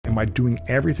am I doing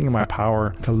everything in my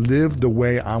power to live the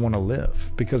way I want to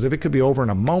live? Because if it could be over in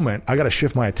a moment, I got to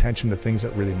shift my attention to things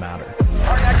that really matter.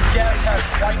 Our next guest has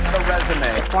quite the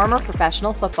resume. A former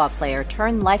professional football player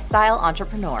turned lifestyle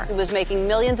entrepreneur. He was making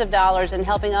millions of dollars and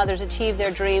helping others achieve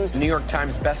their dreams. New York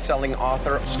Times best-selling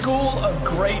author, School of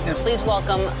Greatness. Please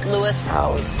welcome Lewis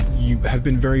Howes. You have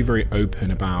been very, very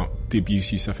open about the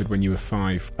abuse you suffered when you were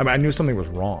 5. I mean, I knew something was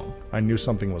wrong. I knew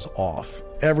something was off.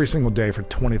 Every single day for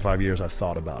 25 years, I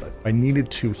thought about it. I needed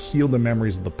to heal the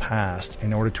memories of the past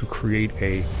in order to create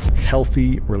a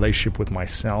healthy relationship with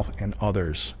myself and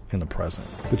others in the present.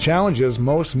 The challenge is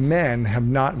most men have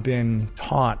not been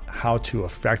taught how to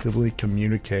effectively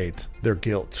communicate their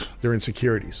guilt, their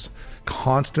insecurities.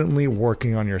 Constantly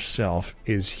working on yourself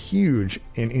is huge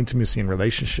in intimacy and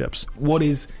relationships. What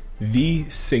is the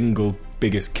single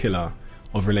biggest killer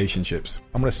of relationships?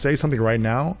 I'm going to say something right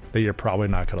now that you're probably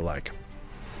not going to like.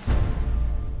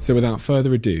 So without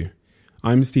further ado,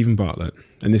 I'm Stephen Bartlett,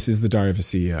 and this is The Diary of a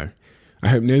CEO. I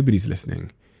hope nobody's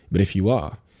listening, but if you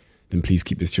are, then please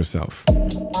keep this to yourself.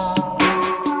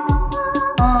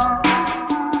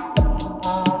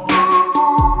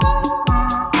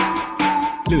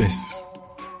 Lewis,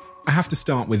 I have to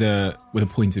start with a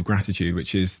point of gratitude,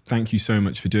 which is thank you so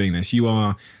much for doing this. You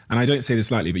are, and I don't say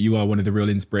this lightly, but you are one of the real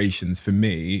inspirations for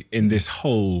me in this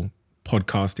whole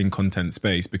podcasting content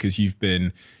space, because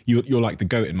you're like the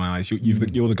GOAT in my eyes.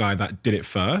 You're the guy that did it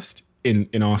first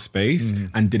in our space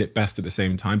and did it best at the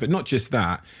same time. But not just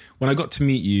that. When I got to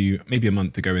meet you maybe a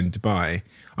month ago in Dubai,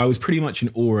 I was pretty much in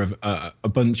awe of a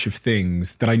bunch of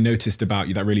things that I noticed about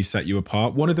you that really set you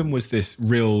apart. One of them was this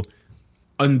real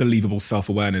unbelievable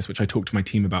self-awareness, which I talked to my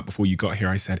team about before you got here.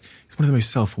 I said, he's one of the most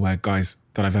self-aware guys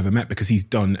that I've ever met because he's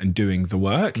done and doing the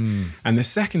work. And the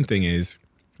second thing is,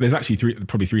 there's actually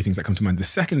probably three things that come to mind. The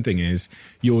second thing is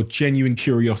your genuine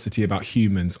curiosity about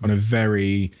humans on a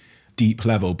very deep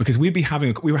level, because we were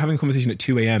having a conversation at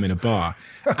 2 a.m. in a bar,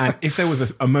 and if there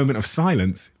was a moment of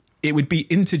silence, it would be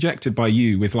interjected by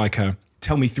you with like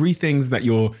tell me 3 things that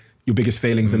your biggest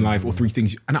failings in life, or 3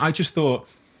 things. And I just thought,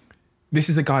 this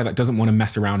is a guy that doesn't want to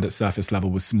mess around at surface level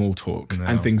with small talk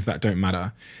and things that don't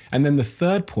matter. And then the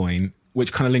third point,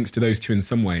 which kind of links to those two in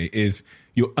some way, is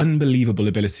your unbelievable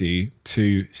ability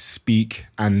to speak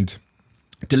and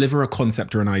deliver a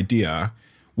concept or an idea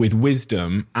with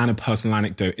wisdom and a personal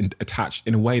anecdote attached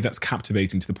in a way that's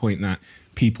captivating to the point that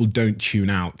people don't tune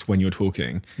out when you're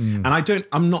talking. And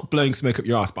I'm not blowing smoke up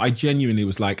your ass, but I genuinely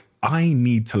was like, I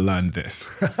need to learn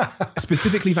this.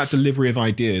 Specifically that delivery of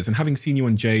ideas. And having seen you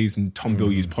on Jay's and Tom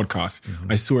Bilyeu's podcast,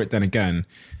 I saw it then again.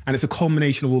 And it's a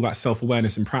culmination of all that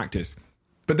self-awareness and practice.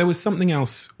 But there was something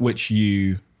else which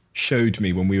you showed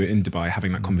me when we were in Dubai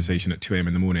having that conversation at 2 a.m.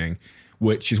 in the morning,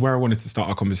 which is where I wanted to start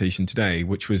our conversation today,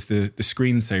 which was the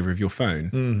screensaver of your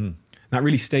phone. That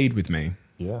really stayed with me.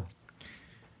 Yeah.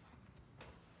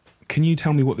 Can you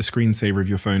tell me what the screensaver of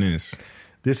your phone is?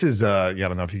 This is, I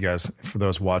don't know if you guys, for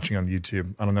those watching on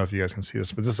YouTube, I don't know if you guys can see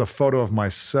this, but this is a photo of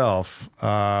myself when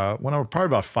I was probably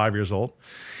about 5 years old.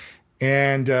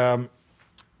 And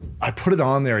I put it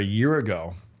on there a year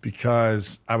ago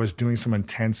because I was doing some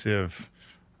intensive,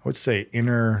 I would say,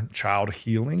 inner child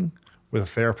healing with a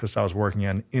therapist I was working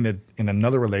in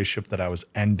another relationship that I was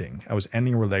ending. I was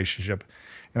ending a relationship.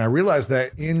 And I realized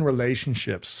that in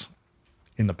relationships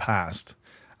in the past,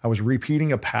 I was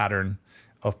repeating a pattern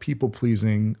of people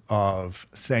pleasing, of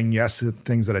saying yes to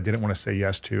things that I didn't want to say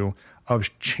yes to, of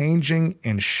changing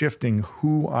and shifting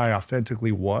who I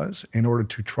authentically was in order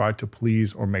to try to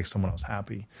please or make someone else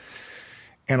happy.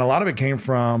 And a lot of it came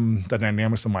from the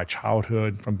dynamics of my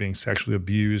childhood, from being sexually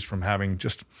abused, from having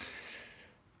just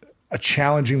a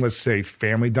challenging, let's say,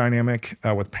 family dynamic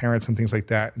with parents and things like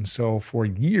that. And so for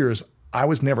years, I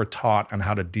was never taught on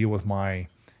how to deal with my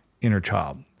inner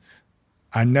child.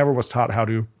 I never was taught how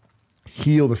to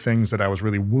heal the things that I was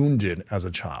really wounded as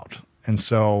a child. And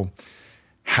so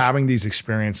having these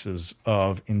experiences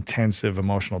of intensive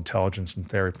emotional intelligence and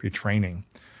therapy training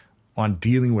on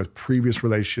dealing with previous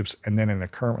relationships and then in a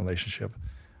current relationship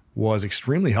was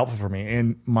extremely helpful for me.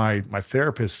 And my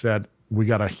therapist said, we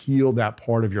got to heal that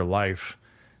part of your life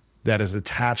that is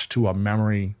attached to a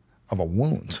memory of a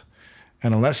wound.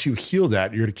 And unless you heal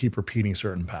that, you're to keep repeating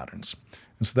certain patterns.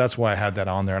 And so that's why I had that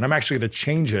on there. And I'm actually going to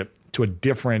change it to a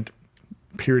different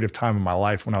period of time in my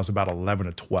life when I was about 11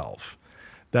 to 12.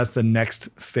 That's the next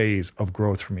phase of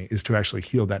growth for me, is to actually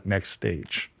heal that next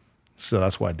stage. So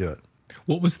that's why I do it.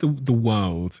 What was the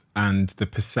world and the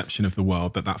perception of the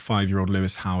world that 5-year-old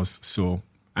Lewis Howes saw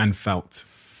and felt?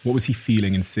 What was he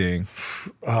feeling and seeing?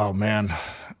 Oh, man.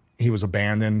 He was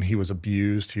abandoned. He was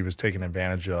abused. He was taken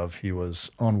advantage of. He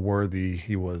was unworthy.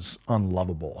 He was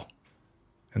unlovable.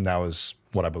 And that was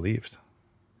what I believed.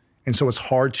 And so it's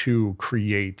hard to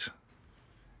create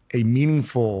a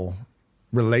meaningful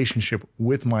relationship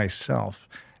with myself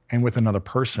and with another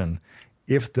person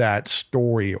if that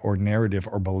story or narrative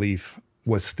or belief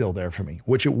was still there for me,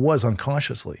 which it was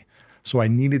unconsciously. So I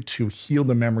needed to heal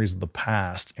the memories of the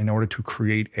past in order to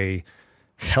create a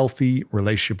healthy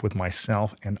relationship with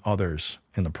myself and others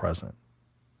in the present.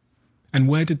 And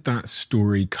where did that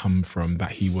story come from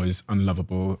that he was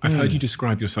unlovable? I've heard you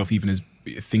describe yourself even as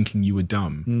thinking you were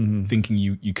dumb, thinking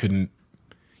you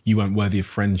weren't worthy of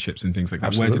friendships and things like that.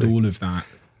 Absolutely. Where did all of that?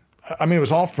 I mean, it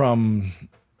was all from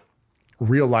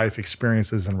real life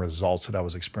experiences and results that I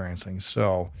was experiencing.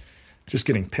 So just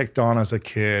getting picked on as a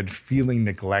kid, feeling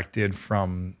neglected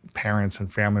from parents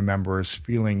and family members,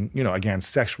 feeling, again,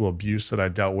 sexual abuse that I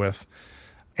dealt with,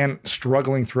 and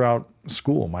struggling throughout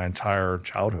school my entire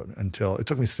childhood until it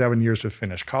took me 7 years to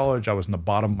finish college. I was in the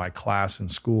bottom of my class in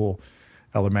school,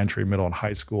 elementary, middle, and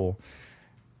high school.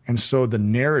 And so the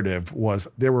narrative was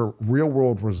there were real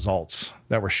world results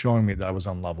that were showing me that I was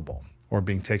unlovable or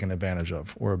being taken advantage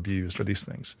of or abused or these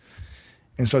things.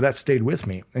 And so that stayed with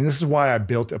me. And this is why I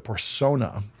built a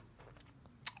persona,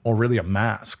 or really a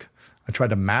mask. I tried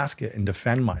to mask it and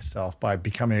defend myself by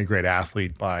becoming a great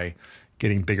athlete, by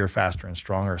getting bigger, faster, and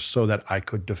stronger so that I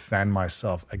could defend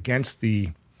myself against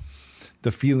the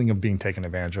feeling of being taken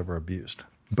advantage of or abused.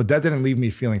 But that didn't leave me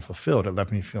feeling fulfilled. It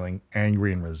left me feeling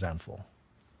angry and resentful.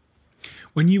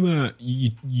 When you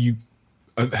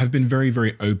have been very,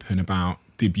 very open about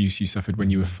the abuse you suffered when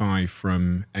you were 5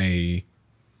 from a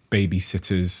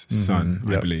babysitter's son,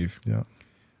 I believe. Yeah.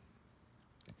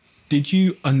 Did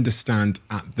you understand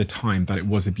at the time that it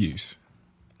was abuse?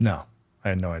 No, I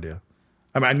had no idea.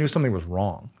 I mean, I knew something was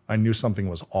wrong. I knew something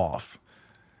was off.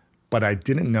 But I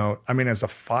didn't know. I mean, as a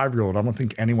 5-year-old, I don't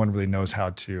think anyone really knows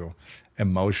how to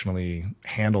emotionally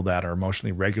handle that or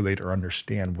emotionally regulate or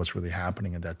understand what's really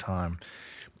happening at that time.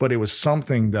 But it was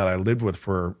something that I lived with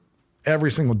for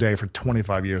every single day for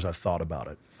 25 years. I thought about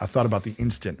it. I thought about the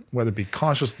instant, whether it be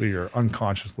consciously or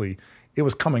unconsciously, it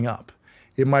was coming up.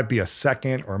 It might be a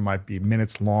second or it might be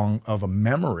minutes long of a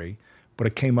memory, but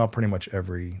it came up pretty much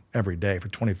every day for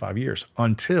 25 years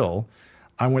until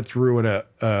I went through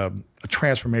a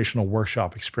transformational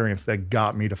workshop experience that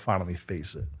got me to finally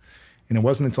face it. And it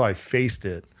wasn't until I faced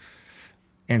it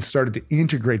and started to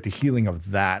integrate the healing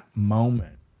of that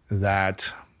moment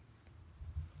that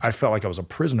I felt like I was a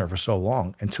prisoner for so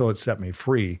long until it set me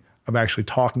free of actually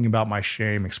talking about my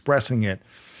shame, expressing it,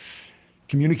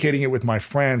 communicating it with my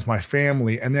friends, my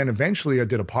family. And then eventually I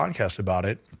did a podcast about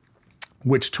it,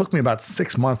 which took me about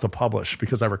 6 months to publish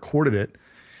because I recorded it.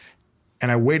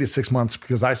 And I waited 6 months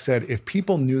because I said, if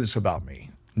people knew this about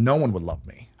me, no one would love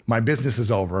me. My business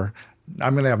is over.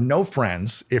 I'm going to have no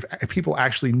friends if people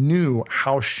actually knew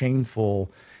how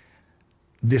shameful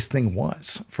this thing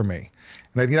was for me.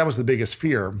 And I think that was the biggest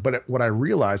fear. But what I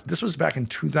realized, this was back in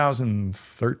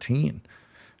 2013,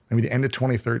 maybe the end of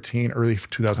 2013, early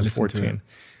 2014.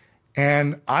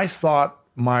 And I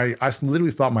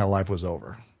literally thought my life was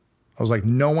over. I was like,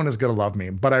 no one is going to love me.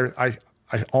 But I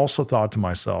also thought to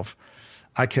myself,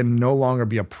 I can no longer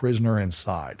be a prisoner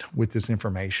inside with this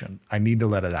information. I need to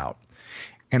let it out.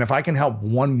 And if I can help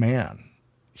one man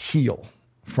heal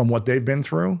from what they've been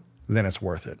through, then it's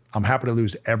worth it. I'm happy to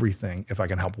lose everything if I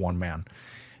can help one man.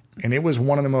 And it was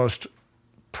one of the most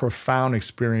profound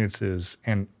experiences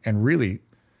and really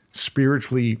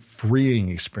spiritually freeing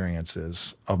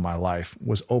experiences of my life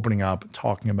was opening up,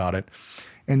 talking about it.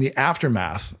 And the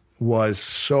aftermath was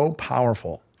so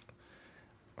powerful.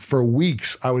 For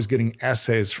weeks, I was getting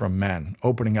essays from men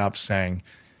opening up saying,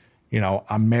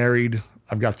 I'm married,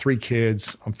 I've got 3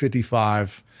 kids, I'm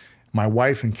 55, my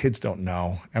wife and kids don't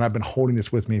know, and I've been holding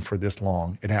this with me for this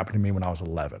long. It happened to me when I was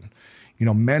 11.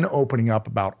 Men opening up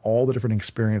about all the different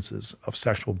experiences of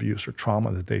sexual abuse or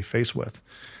trauma that they face with.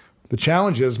 The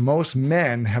challenge is most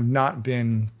men have not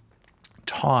been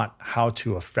taught how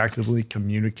to effectively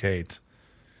communicate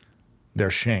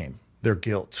their shame, their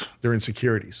guilt, their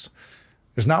insecurities.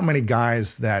 There's not many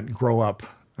guys that grow up.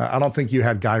 I don't think you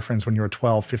had guy friends when you were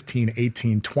 12, 15,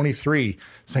 18, 23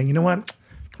 saying, you know what,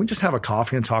 can we just have a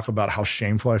coffee and talk about how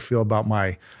shameful I feel about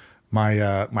my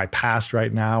past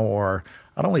right now? Or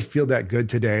I don't really feel that good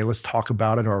today. Let's talk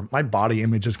about it. Or my body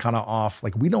image is kind of off.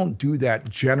 Like we don't do that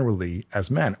generally as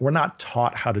men. We're not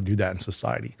taught how to do that in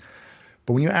society.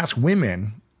 But when you ask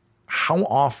women, how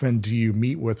often do you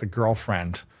meet with a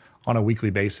girlfriend on a weekly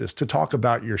basis to talk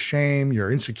about your shame,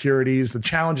 your insecurities, the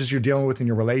challenges you're dealing with in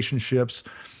your relationships,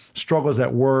 struggles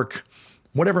at work,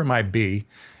 whatever it might be?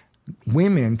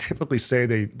 women typically say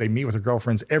they meet with their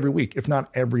girlfriends every week, if not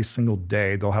every single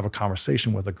day. They'll have a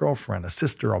conversation with a girlfriend, a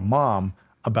sister, a mom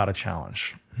about a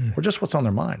challenge or just what's on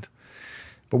their mind.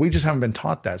 But we just haven't been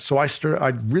taught that. So I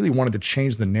really wanted to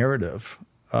change the narrative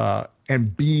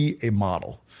and be a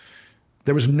model.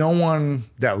 There was no one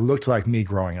that looked like me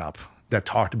growing up that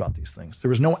talked about these things. There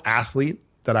was no athlete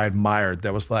that I admired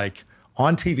that was like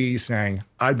on TV saying,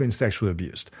 I've been sexually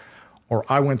abused, or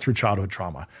I went through childhood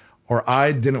trauma, or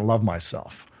I didn't love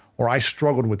myself, or I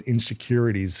struggled with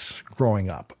insecurities growing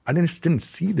up. I didn't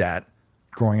see that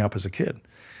growing up as a kid.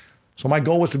 So my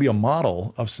goal was to be a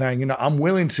model of saying, I'm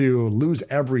willing to lose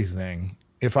everything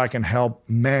if I can help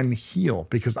men heal,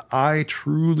 because I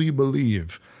truly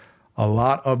believe a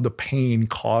lot of the pain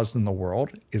caused in the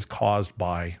world is caused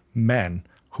by men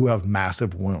who have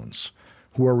massive wounds,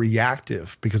 who are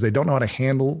reactive because they don't know how to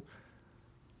handle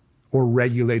or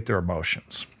regulate their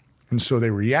emotions. And so they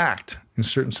react in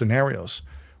certain scenarios,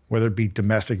 whether it be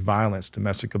domestic violence,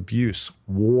 domestic abuse,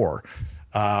 war,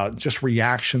 just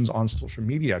reactions on social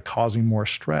media causing more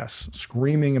stress,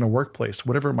 screaming in a workplace,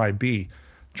 whatever it might be.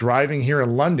 Driving here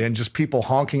in London, just people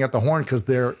honking at the horn because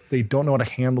they don't know how to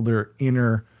handle their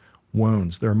inner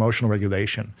wounds, their emotional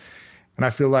regulation. And I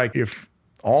feel like if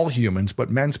all humans, but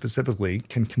men specifically,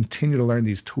 can continue to learn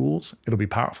these tools, it'll be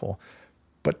powerful.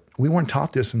 But we weren't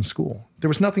taught this in school. There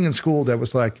was nothing in school that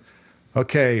was like,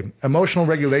 okay, emotional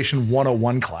regulation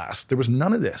 101 class. There was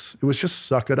none of this. It was just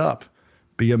suck it up,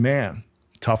 be a man,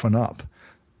 toughen up.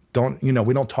 We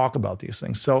don't talk about these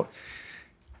things. So,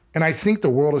 and I think the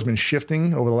world has been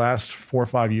shifting over the last 4 or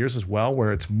 5 years as well,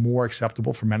 where it's more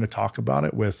acceptable for men to talk about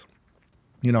it with,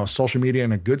 social media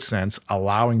in a good sense,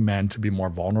 allowing men to be more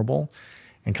vulnerable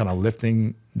and kind of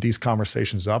lifting these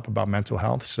conversations up about mental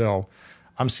health. So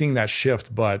I'm seeing that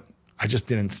shift, but I just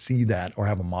didn't see that or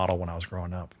have a model when I was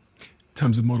growing up. In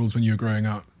terms of models when you were growing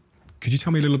up, could you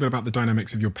tell me a little bit about the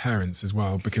dynamics of your parents as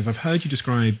well? Because I've heard you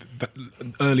describe that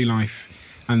early life,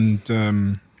 and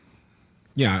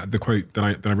the quote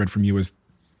that I read from you was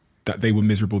that they were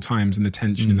miserable times and the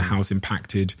tension in the house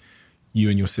impacted you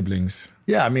and your siblings.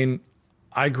 Yeah, I mean,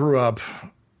 I grew up,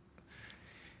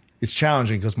 it's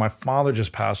challenging because my father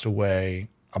just passed away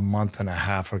a month and a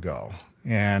half ago.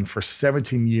 And for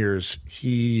 17 years,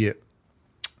 he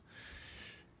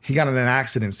got in an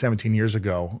accident 17 years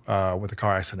ago with a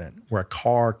car accident where a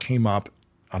car came up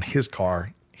on his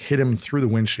car, hit him through the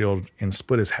windshield and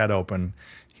split his head open.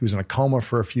 He was in a coma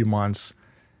for a few months,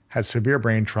 had severe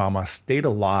brain trauma, stayed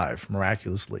alive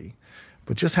miraculously,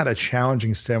 but just had a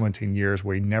challenging 17 years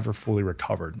where he never fully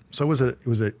recovered. So it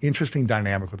was an interesting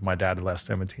dynamic with my dad the last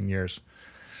 17 years.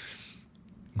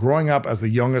 Growing up as the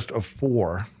youngest of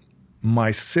 4,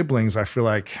 my siblings, I feel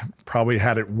like, probably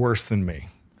had it worse than me.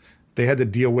 They had to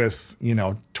deal with,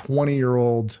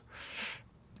 20-year-old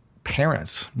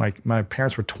parents. My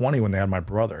parents were 20 when they had my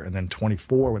brother, and then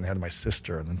 24 when they had my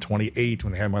sister, and then 28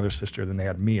 when they had my other sister, then they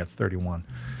had me at 31.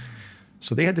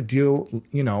 So they had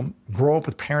to grow up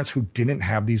with parents who didn't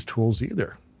have these tools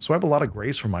either. So I have a lot of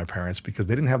grace for my parents because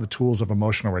they didn't have the tools of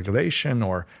emotional regulation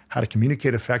or how to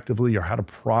communicate effectively or how to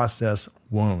process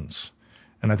wounds.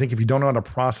 And I think if you don't know how to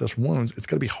process wounds, it's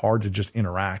going to be hard to just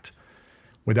interact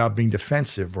without being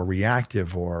defensive or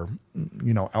reactive or,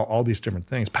 all these different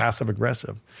things, passive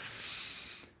aggressive.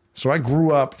 So I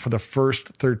grew up for the first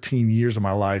 13 years of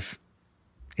my life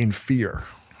in fear.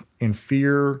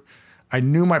 I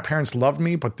knew my parents loved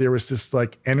me, but there was this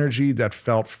energy that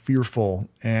felt fearful,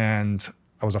 and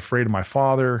I was afraid of my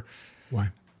father. Why?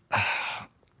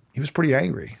 He was pretty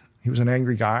angry. He was an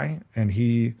angry guy, and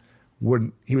he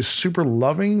was super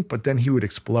loving, but then he would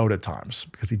explode at times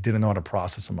because he didn't know how to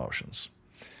process emotions.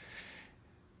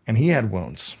 And he had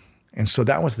wounds. And so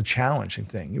that was the challenging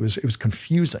thing. It was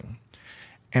confusing.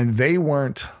 And they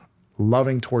weren't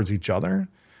loving towards each other,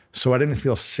 so I didn't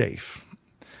feel safe.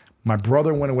 My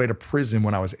brother went away to prison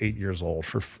when I was 8 years old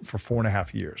for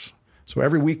 4.5 years. So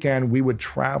every weekend we would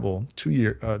travel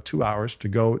 2 hours to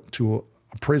go to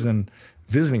a prison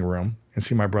visiting room and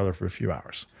see my brother for a few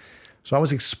hours. So I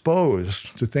was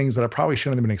exposed to things that I probably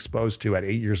shouldn't have been exposed to at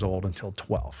 8 years old until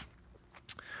 12,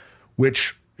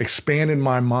 which expanded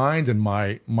my mind and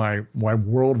my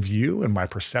worldview and my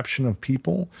perception of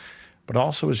people. But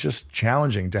also it's just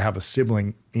challenging to have a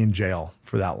sibling in jail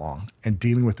for that long and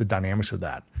dealing with the dynamics of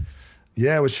that.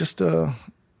 Yeah, it was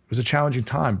a challenging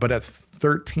time. But at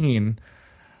 13,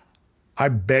 I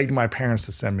begged my parents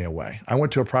to send me away. I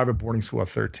went to a private boarding school at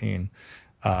 13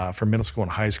 for middle school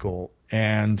and high school,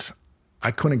 and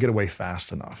I couldn't get away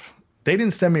fast enough. They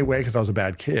didn't send me away because I was a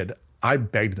bad kid. I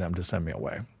begged them to send me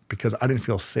away because I didn't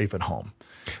feel safe at home.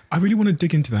 I really want to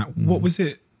dig into that. What was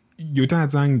it, your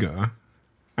dad's anger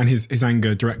And his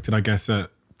anger directed, I guess, at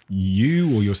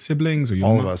you or your siblings or your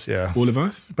All of us, yeah. All of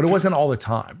us? But it wasn't all the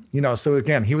time. You know, so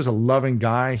again, he was a loving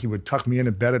guy. He would tuck me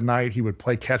into bed at night. He would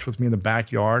play catch with me in the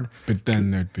backyard. But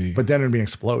then there'd be an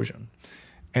explosion.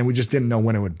 And we just didn't know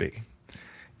when it would be.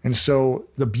 And so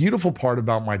the beautiful part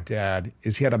about my dad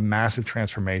is he had a massive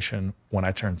transformation when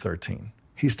I turned 13.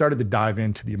 He started to dive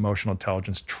into the emotional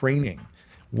intelligence training,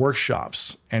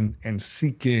 workshops, and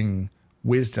seeking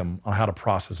wisdom on how to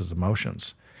process his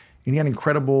emotions. And he had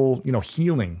incredible,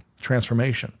 healing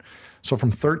transformation. So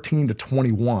from 13 to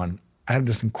 21, I had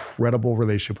this incredible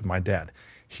relationship with my dad.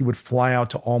 He would fly out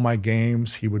to all my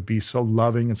games. He would be so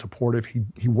loving and supportive.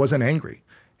 He wasn't angry.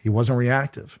 He wasn't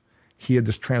reactive. He had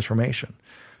this transformation.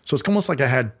 So it's almost like I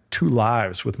had two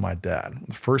lives with my dad.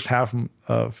 The first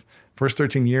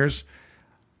 13 years,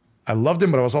 I loved him,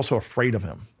 but I was also afraid of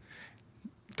him.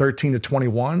 13 to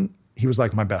 21, he was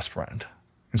like my best friend.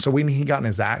 And so when he got in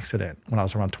his accident when I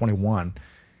was around 21,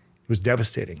 it was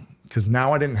devastating because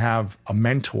now I didn't have a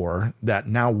mentor that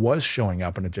now was showing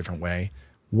up in a different way,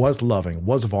 was loving,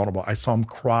 was vulnerable. I saw him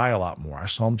cry a lot more. I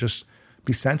saw him just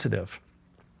be sensitive.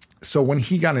 So when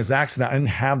he got in his accident, I didn't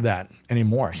have that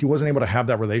anymore. He wasn't able to have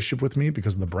that relationship with me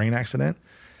because of the brain accident.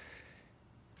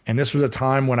 And this was a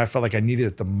time when I felt like I needed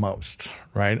it the most,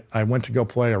 right? I went to go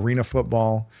play arena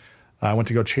football. I went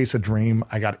to go chase a dream.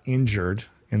 I got injured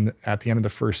at the end of the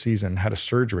first season, had a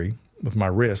surgery with my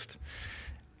wrist.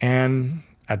 And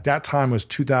at that time was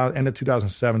end of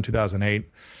 2007, 2008.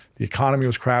 The economy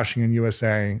was crashing in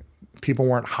USA. People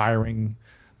weren't hiring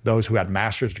those who had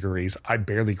master's degrees. I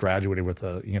barely graduated with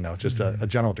a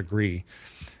general degree.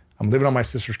 I'm living on my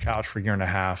sister's couch for a year and a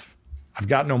half. I've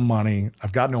got no money.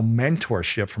 I've got no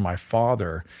mentorship from my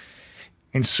father.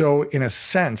 And so in a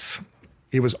sense,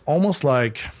 it was almost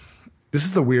like, this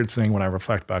is the weird thing when I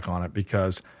reflect back on it,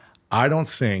 because I don't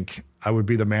think I would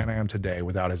be the man I am today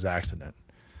without his accident.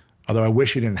 Although I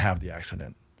wish he didn't have the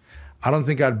accident. I don't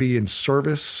think I'd be in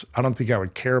service. I don't think I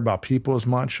would care about people as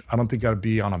much. I don't think I'd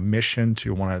be on a mission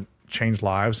to want to change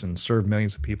lives and serve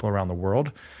millions of people around the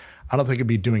world. I don't think I'd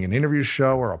be doing an interview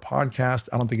show or a podcast.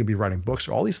 I don't think I'd be writing books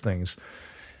or all these things.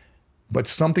 But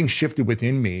something shifted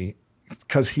within me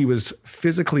because he was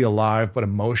physically alive, but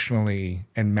emotionally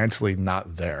and mentally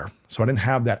not there. So I didn't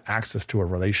have that access to a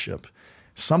relationship.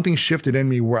 Something shifted in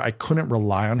me where I couldn't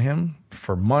rely on him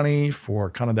for money, for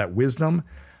kind of that wisdom.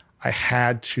 I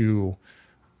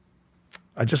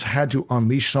just had to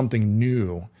unleash something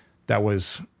new that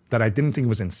I didn't think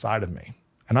was inside of me.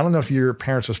 And I don't know if your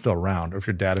parents are still around or if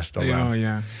your dad is still around. Oh,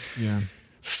 yeah.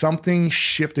 Something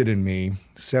shifted in me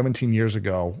 17 years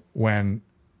ago when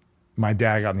my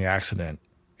dad got in the accident.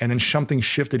 And then something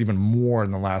shifted even more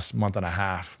in the last month and a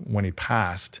half when he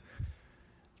passed.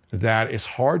 That is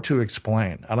hard to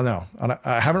explain. I don't know.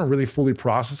 I haven't really fully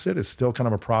processed it. It's still kind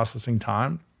of a processing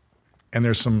time. And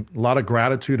there's a lot of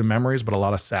gratitude and memories, but a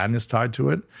lot of sadness tied to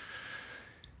it.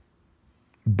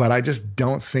 But I just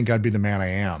don't think I'd be the man I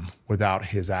am without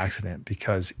his accident,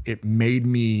 because it made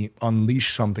me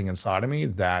unleash something inside of me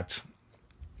that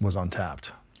was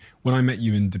untapped. When I met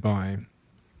you in Dubai,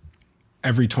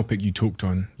 every topic you talked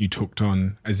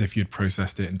on as if you'd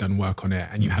processed it and done work on it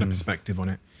and you had a perspective on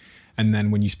it. And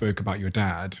then when you spoke about your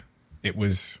dad, it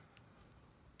was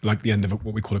like the end of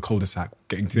what we call a cul-de-sac,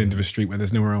 getting to the end of a street where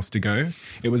there's nowhere else to go.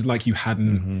 It was like you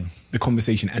hadn't, the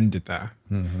conversation ended there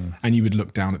and you would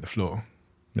look down at the floor.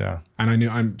 Yeah. And I knew,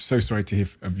 I'm so sorry to hear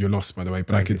of your loss, by the way,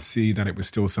 but I could see that it was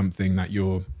still something that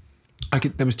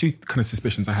there was two kind of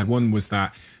suspicions I had. One was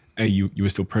that you were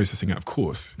still processing it, of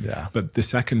course. Yeah. But the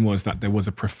second was that there was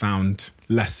a profound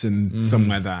lesson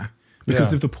somewhere there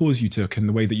because of the pause you took and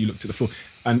the way that you looked at the floor.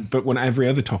 But on every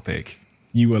other topic,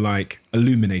 you were like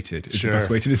illuminated is the best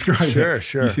way to describe it.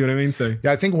 Sure. You see what I mean? So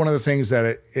yeah, I think one of the things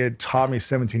that it taught me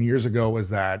 17 years ago was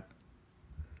that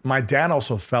my dad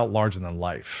also felt larger than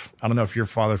life. I don't know if your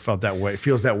father felt that way,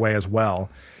 feels that way as well.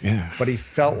 Yeah. But he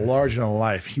felt larger than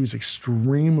life. He was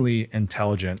extremely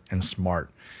intelligent and smart.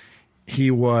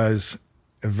 He was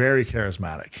very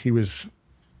charismatic. He was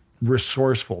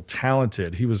resourceful,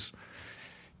 talented. He was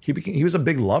a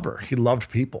big lover. He loved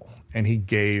people, and he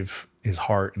gave his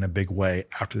heart in a big way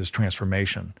after this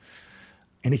transformation.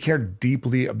 And he cared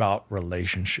deeply about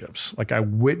relationships. Like, I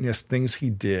witnessed things he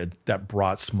did that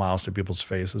brought smiles to people's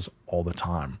faces all the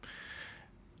time,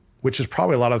 which is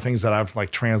probably a lot of things that I've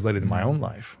translated in my own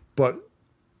life. But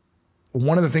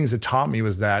one of the things it taught me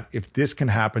was that if this can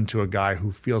happen to a guy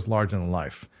who feels larger than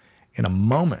life in a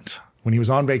moment, when he was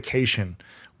on vacation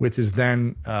with his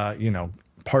then,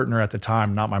 partner at the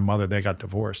time, not my mother, they got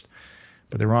divorced,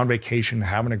 but they were on vacation,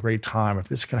 having a great time. If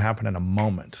this can happen in a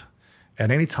moment, at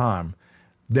any time,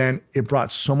 then it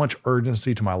brought so much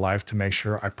urgency to my life to make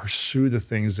sure I pursue the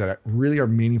things that really are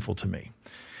meaningful to me.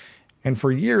 And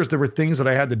for years, there were things that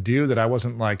I had to do that I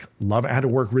wasn't like loving. I had to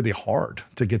work really hard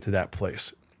to get to that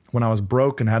place. When I was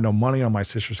broke and had no money on my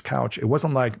sister's couch, it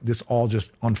wasn't like this all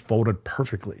just unfolded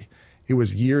perfectly. It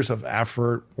was years of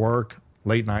effort, work,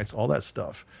 late nights, all that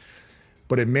stuff.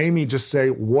 But it made me just say,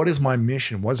 what is my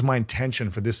mission? What is my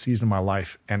intention for this season of my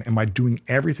life? And am I doing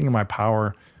everything in my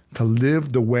power to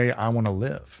live the way I want to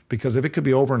live? Because if it could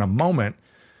be over in a moment,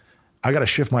 I got to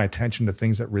shift my attention to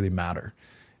things that really matter.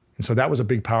 And so that was a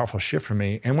big, powerful shift for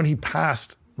me. And when he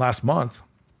passed last month,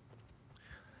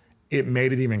 it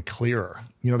made it even clearer.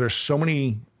 You know, there's so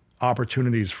many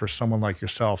opportunities for someone like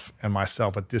yourself and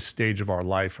myself at this stage of our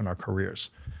life and our careers.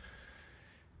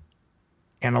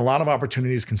 And a lot of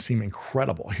opportunities can seem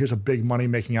incredible. Here's a big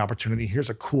money-making opportunity. Here's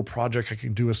a cool project I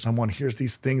can do with someone. Here's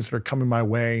these things that are coming my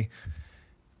way.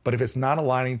 But if it's not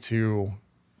aligning to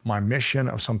my mission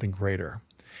of something greater,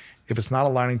 if it's not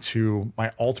aligning to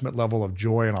my ultimate level of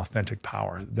joy and authentic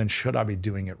power, then should I be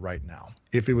doing it right now?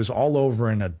 If it was all over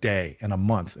in a day, in a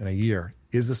month, in a year,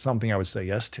 is this something I would say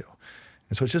yes to?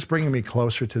 And so it's just bringing me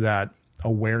closer to that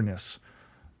awareness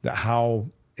that how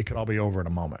it could all be over in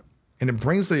a moment. And it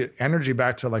brings the energy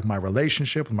back to like my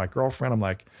relationship with my girlfriend. I'm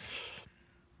like,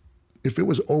 if it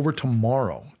was over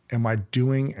tomorrow, am I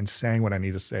doing and saying what I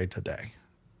need to say today?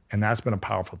 And that's been a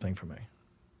powerful thing for me.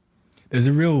 There's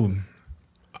a real,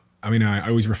 I mean, I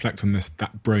always reflect on that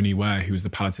Bronnie Ware, who was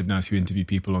the palliative nurse who interviewed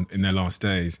people in their last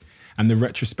days, and the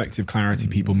retrospective clarity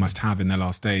people must have in their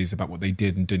last days about what they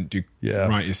did and didn't do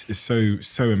right is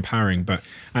so empowering. But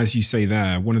as you say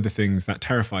there, one of the things that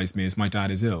terrifies me is my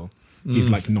dad is ill. He's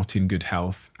like not in good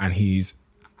health, and he's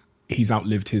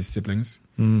outlived his siblings.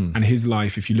 And his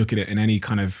life, if you look at it in any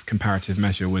kind of comparative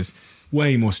measure, was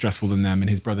way more stressful than them. And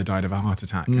his brother died of a heart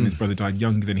attack, and his brother died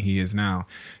younger than he is now.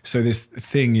 So this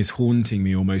thing is haunting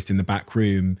me almost in the back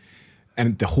room.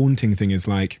 And the haunting thing is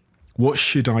like, what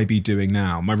should I be doing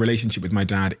now? My relationship with my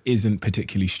dad isn't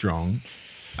particularly strong.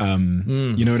 You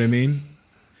know what I mean?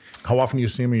 How often do you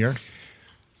see him a year?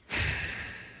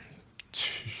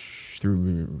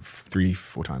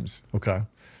 3-4 times. Okay.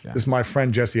 Yeah. This is my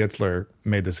friend Jesse Itzler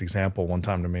made this example one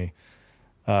time to me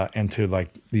and to like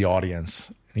the audience.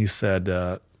 And he said,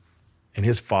 and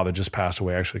his father just passed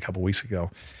away actually a couple of weeks ago.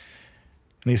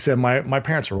 And he said, my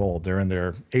parents are old. They're in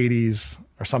their 80s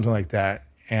or something like that.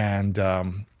 And,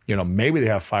 you know, maybe they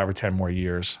have 5 or 10 more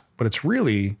years, but it's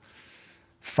really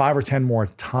 5 or 10 more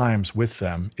times with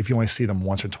them if you only see them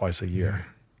once or twice a year.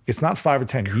 It's not 5 or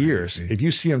 10 years. If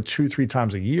you see them 2-3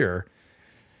 times a year,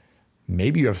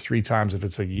 maybe you have 3 times if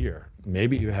it's a year.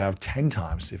 Maybe you have 10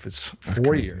 times if it's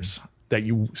 4 years that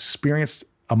you experienced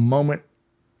a moment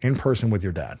in person with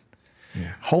your dad.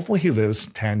 Yeah. Hopefully he lives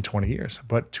 10, 20 years,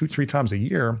 but 2-3 times a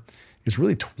year is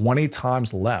really 20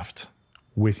 times left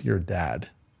with your dad.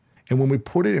 And when we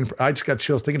put it in, I just got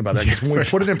chills thinking about that, because when we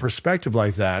put it in perspective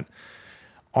like that,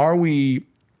 are we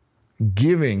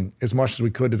giving as much as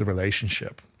we could to the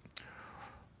relationship?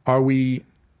 Are we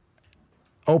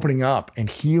opening up and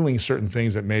healing certain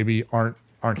things that maybe aren't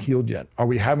healed yet? Are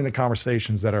we having the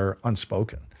conversations that are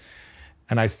unspoken?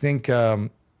 And I think,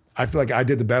 I feel like I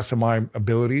did the best of my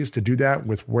abilities to do that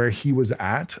with where he was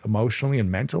at emotionally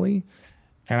and mentally.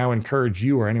 And I would encourage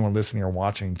you or anyone listening or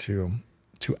watching to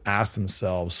ask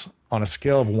themselves on a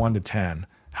scale of 1 to 10,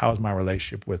 how is my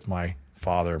relationship with my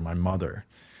father, my mother?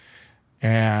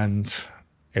 And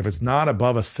if it's not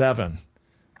above a 7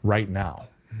 right now,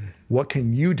 what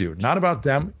can you do? Not about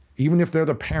them, even if they're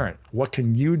the parent. What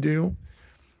can you do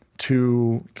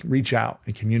to reach out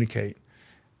and communicate?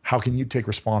 How can you take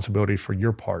responsibility for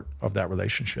your part of that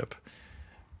relationship?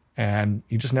 And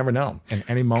you just never know in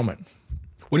any moment.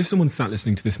 What if someone sat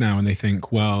listening to this now and they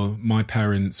think, well, my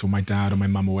parents or my dad or my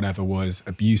mum or whatever was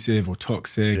abusive or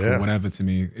toxic or whatever to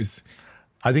me?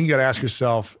 I think you got to ask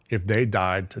yourself, if they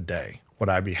died today, would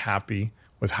I be happy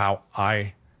with how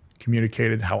I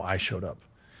communicated, how I showed up?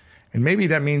 And maybe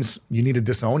that means you need to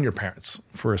disown your parents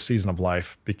for a season of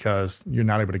life because you're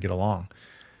not able to get along.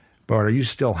 But are you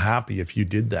still happy if you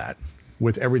did that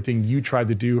with everything you tried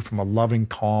to do from a loving,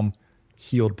 calm,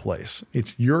 healed place?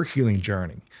 It's your healing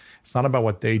journey. It's not about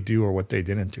what they do or what they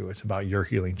didn't do. It's about your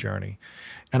healing journey.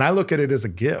 And I look at it as a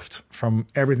gift from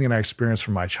everything that I experienced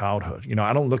from my childhood. You know,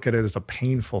 I don't look at it as a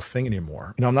painful thing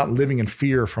anymore. You know, I'm not living in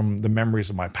fear from the memories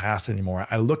of my past anymore.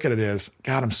 I look at it as,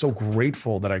 God, I'm so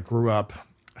grateful that I grew up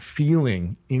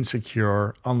feeling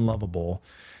insecure, unlovable,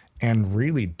 and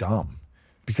really dumb,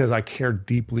 because I care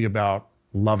deeply about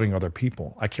loving other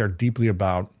people. I care deeply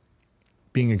about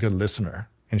being a good listener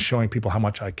and showing people how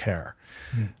much I care.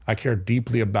 I care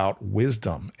deeply about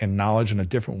wisdom and knowledge in a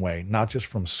different way, not just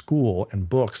from school and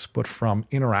books, but from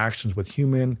interactions with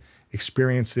human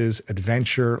experiences,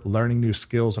 adventure, learning new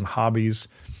skills and hobbies,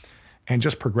 and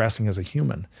just progressing as a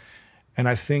human. And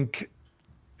I think,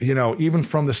 even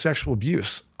from the sexual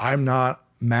abuse, I'm not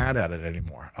mad at it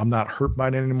anymore. I'm not hurt by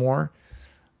it anymore.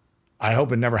 I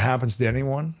hope it never happens to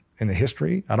anyone in the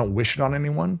history. I don't wish it on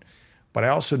anyone. But I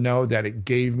also know that it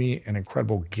gave me an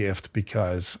incredible gift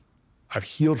because I've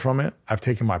healed from it. I've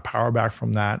taken my power back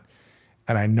from that.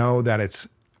 And I know that it's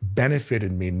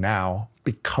benefited me now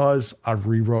because I've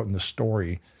rewritten the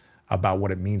story about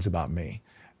what it means about me.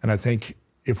 And I think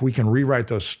if we can rewrite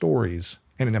those stories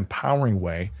in an empowering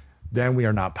way, then we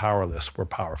are not powerless, we're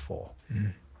powerful.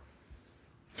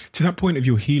 To that point of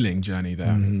your healing journey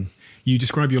there, you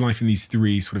describe your life in these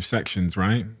three sort of sections,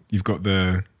 right? You've got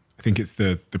I think it's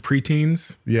the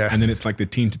preteens. Yeah. And then it's like the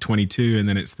teen to 22. And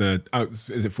then it's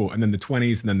is it 4? And then the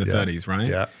 20s and then the 30s, right?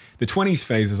 Yeah. The 20s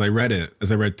phase, as I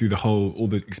read through all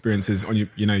the experiences on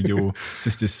your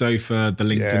sister's sofa, the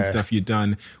LinkedIn stuff you'd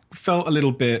done, felt a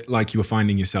little bit like you were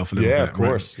finding yourself a little bit. Yeah, of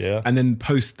course. Right? Yeah. And then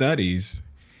post 30s,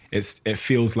 it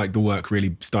feels like the work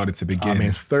really started to begin. I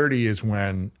mean, 30 is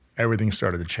when everything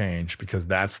started to change because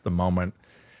that's the moment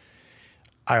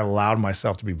I allowed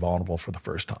myself to be vulnerable for the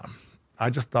first time. I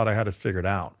just thought I had it figured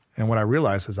out. And what I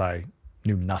realized is I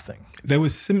knew nothing. There were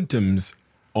symptoms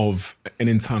of an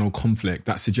internal conflict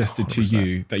that suggested 100%. To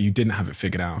you that you didn't have it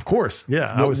figured out. Of course,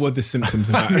 yeah. What were the symptoms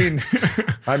of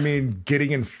that? I mean,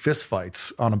 getting in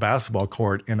fistfights on a basketball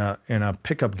court in a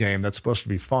pickup game that's supposed to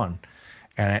be fun.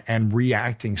 And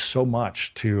reacting so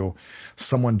much to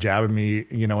someone jabbing me,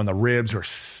 in the ribs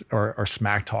or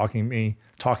smack talking me,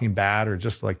 talking bad or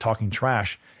just like talking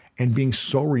trash, and being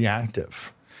so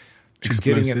reactive.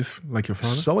 Explosive, like your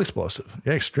father? So explosive.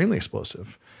 Yeah, extremely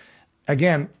explosive.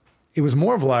 Again, it was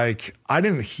more of like I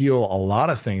didn't heal a lot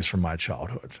of things from my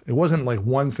childhood. It wasn't like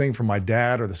one thing from my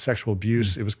dad or the sexual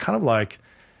abuse. It was kind of like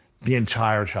the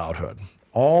entire childhood.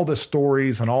 All the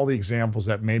stories and all the examples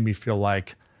that made me feel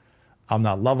like I'm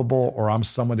not lovable or I'm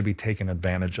someone to be taken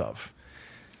advantage of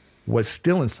was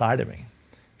still inside of me.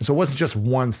 And so it wasn't just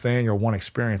one thing or one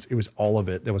experience. It was all of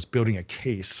it that was building a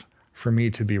case for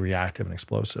me to be reactive and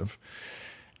explosive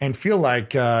and feel like,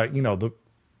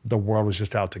 the world was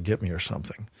just out to get me or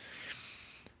something.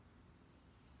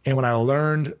 And when I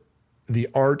learned the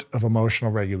art of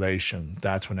emotional regulation,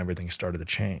 that's when everything started to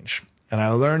change. And I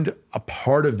learned a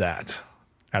part of that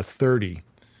at 30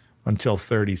 until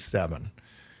 37.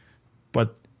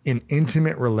 But in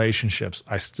intimate relationships,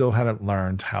 I still hadn't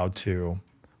learned how to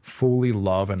fully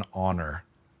love and honor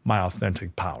my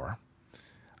authentic power.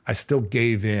 I still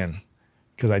gave in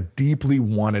because I deeply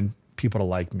wanted people to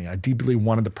like me. I deeply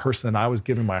wanted the person that I was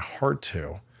giving my heart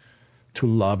to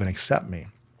love and accept me.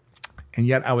 And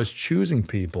yet I was choosing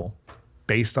people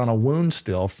based on a wound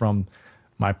still from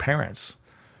my parents,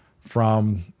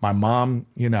 from my mom,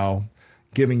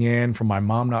 giving in, from my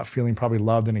mom not feeling probably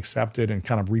loved and accepted and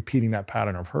kind of repeating that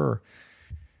pattern of her.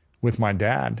 With my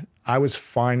dad, I was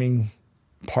finding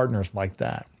partners like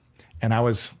that. And I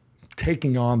was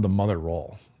taking on the mother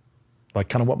role, like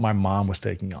kind of what my mom was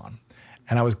taking on.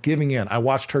 And I was giving in. I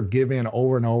watched her give in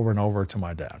over and over and over to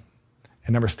my dad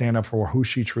and never stand up for who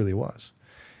she truly was.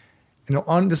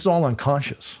 This is all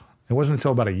unconscious. It wasn't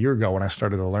until about a year ago when I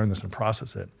started to learn this and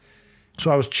process it.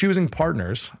 So I was choosing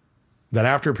partners that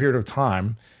after a period of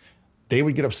time, they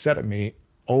would get upset at me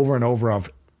over and over of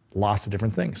lots of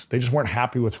different things. They just weren't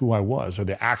happy with who I was or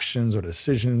the actions or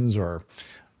decisions or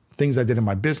things I did in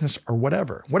my business or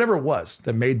whatever it was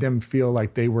that made them feel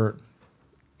like they were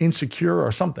insecure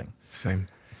or something. Same.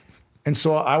 And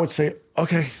so I would say,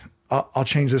 okay, I'll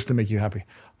change this to make you happy.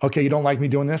 Okay, you don't like me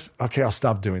doing this? Okay, I'll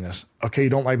stop doing this. Okay, you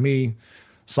don't like me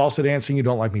salsa dancing, you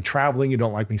don't like me traveling, you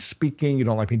don't like me speaking, you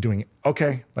don't like me doing it.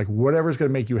 Okay, like whatever's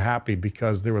gonna make you happy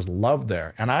because there was love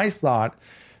there. And I thought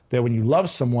that when you love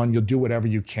someone, you'll do whatever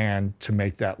you can to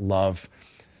make that love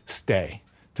stay,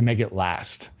 to make it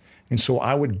last. And so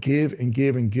I would give and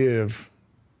give and give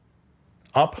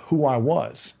up who I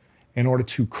was in order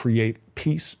to create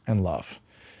peace and love.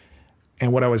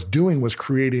 And what I was doing was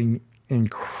creating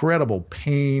incredible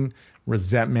pain,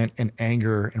 resentment, and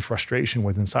anger and frustration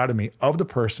within inside of me of the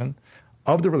person,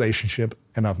 of the relationship,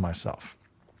 and of myself.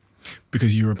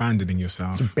 Because you were abandoning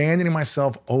yourself. Abandoning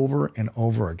myself over and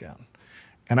over again.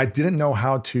 And I didn't know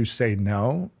how to say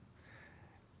no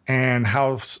and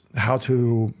how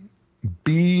to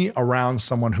be around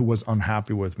someone who was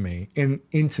unhappy with me in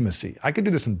intimacy. I could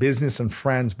do this in business and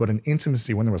friends, but in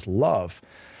intimacy, when there was love,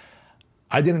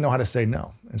 I didn't know how to say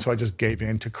no. And so I just gave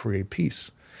in to create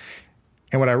peace.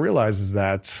 And what I realized is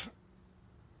that,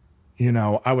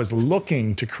 I was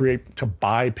looking to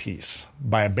buy peace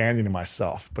by abandoning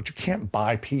myself, but you can't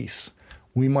buy peace.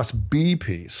 We must be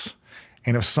peace.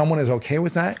 And if someone is okay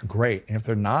with that, great. And if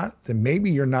they're not, then maybe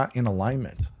you're not in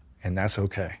alignment, and that's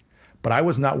okay. But I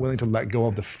was not willing to let go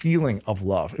of the feeling of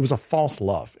love. It was a false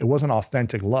love. It wasn't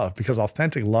authentic love, because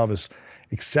authentic love is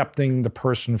accepting the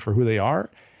person for who they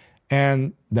are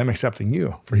and them accepting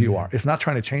you for who you are. It's not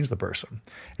trying to change the person.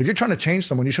 If you're trying to change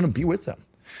someone, you shouldn't be with them.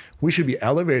 We should be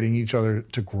elevating each other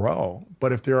to grow.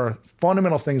 But if there are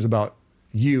fundamental things about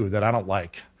you that I don't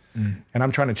like, and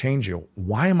I'm trying to change you,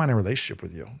 why am I in a relationship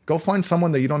with you? Go find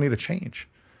someone that you don't need to change,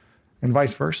 and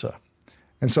vice versa.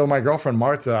 And so my girlfriend,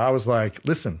 Martha, I was like,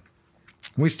 listen,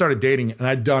 we started dating, and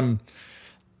I'd done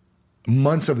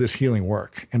months of this healing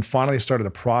work and finally started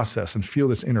the process and feel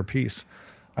this inner peace.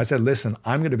 I said, listen,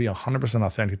 I'm going to be 100%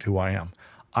 authentic to who I am.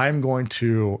 I'm going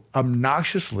to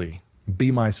obnoxiously be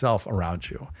myself around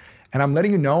you. And I'm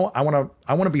letting you know, I want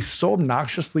to be so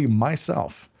obnoxiously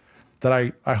myself that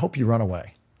I hope you run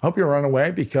away. I hope you run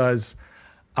away, because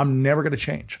I'm never going to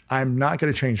change. I'm not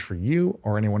going to change for you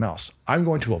or anyone else. I'm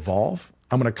going to evolve.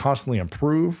 I'm going to constantly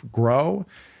improve, grow.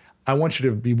 I want you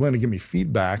to be willing to give me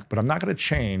feedback, but I'm not going to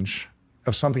change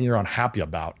of something you're unhappy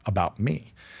about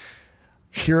me.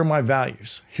 Here are my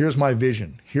values. Here's my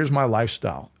vision. Here's my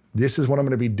lifestyle. This is what I'm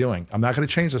going to be doing. I'm not going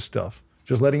to change this stuff.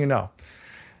 Just letting you know.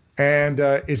 And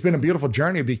it's been a beautiful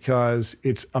journey, because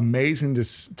it's amazing to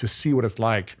see what it's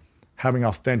like having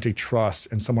authentic trust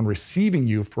and someone receiving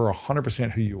you for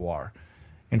 100% who you are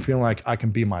and feeling like I can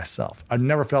be myself. I've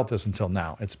never felt this until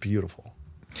now. It's beautiful.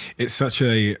 It's such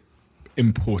a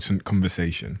important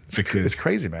conversation, because it's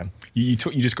crazy, man. You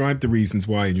described the reasons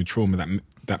why in your trauma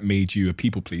that made you a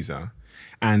people pleaser.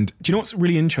 And do you know what's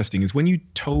really interesting is when you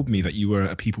told me that you were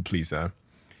a people pleaser,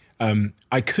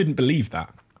 I couldn't believe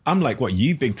that. I'm like, what,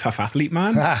 you big tough athlete,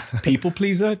 man? People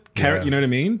pleaser? Yeah. You know what I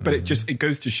mean? But it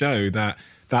goes to show that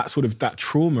that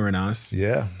trauma in us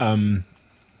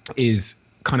is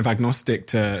kind of agnostic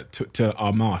to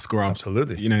our mask or our,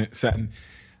 absolutely, certain.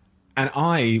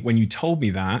 And when you told me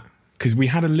that, because we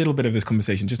had a little bit of this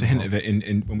conversation, just a hint of it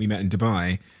in when we met in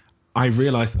Dubai, I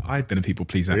realized that I'd been a people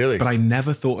pleaser. Really? But I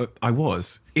never thought I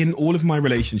was. In all of my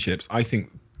relationships, I think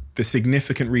the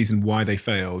significant reason why they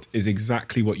failed is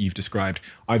exactly what you've described.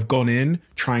 I've gone in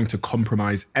trying to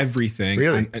compromise everything.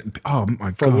 Really? Oh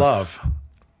my God. For love.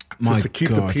 Just to keep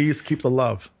God. the peace, keep the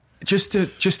love. Just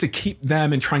to keep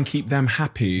them and try and keep them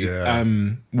happy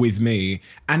with me.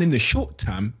 And in the short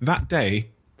term, that day,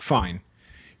 fine.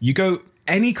 You go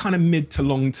any kind of mid to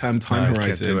long term time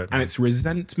horizon, and it's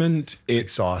resentment, it's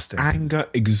exhausting, anger,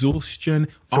 exhaustion,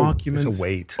 arguments. It's a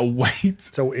weight. A weight.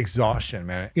 So exhaustion,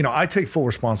 man. I take full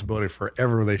responsibility for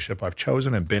every relationship I've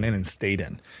chosen and been in and stayed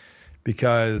in,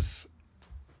 because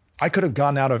I could have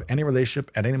gotten out of any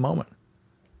relationship at any moment.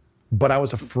 But I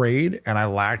was afraid, and I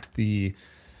lacked the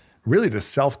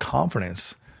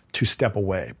self-confidence to step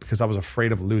away, because I was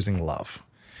afraid of losing love.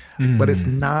 But it's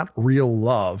not real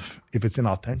love if it's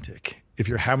inauthentic. If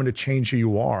you're having to change who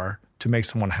you are to make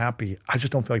someone happy, I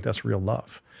just don't feel like that's real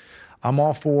love. I'm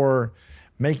all for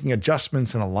making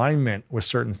adjustments and alignment with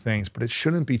certain things, but it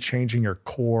shouldn't be changing your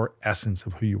core essence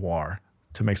of who you are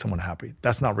to make someone happy.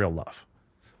 That's not real love.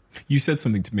 You said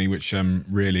something to me which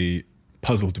really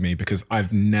puzzled me, because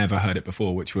I've never heard it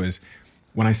before, which was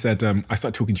when I said, I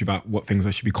started talking to you about what things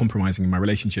I should be compromising in my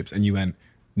relationships, and you went,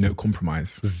 no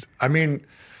compromise. I mean,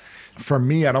 for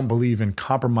me, I don't believe in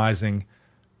compromising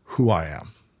who I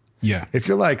am. Yeah. If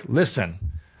you're like, listen,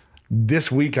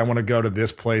 this week I want to go to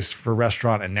this place for a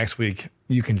restaurant, and next week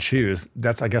you can choose.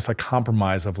 That's, I guess, a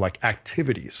compromise of like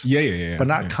activities. Yeah. But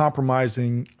not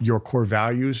compromising your core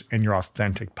values and your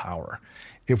authentic power.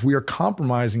 If we are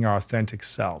compromising our authentic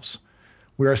selves,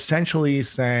 we're essentially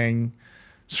saying,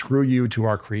 screw you to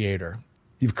our creator.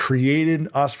 You've created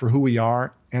us for who we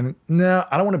are. And no,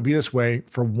 I don't want to be this way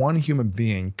for one human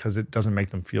being because it doesn't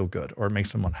make them feel good, or it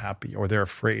makes them unhappy, or they're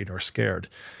afraid or scared.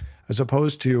 As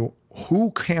opposed to,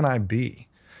 who can I be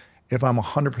if I'm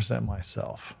 100%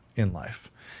 myself in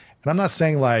life? And I'm not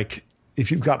saying like,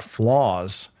 if you've got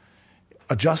flaws,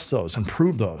 adjust those,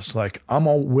 improve those. Like, I'm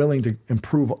all willing to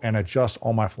improve and adjust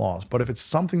all my flaws. But if it's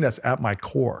something that's at my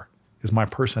core, is my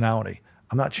personality,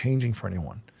 I'm not changing for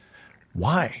anyone.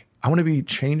 Why? I want to be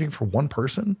changing for one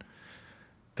person?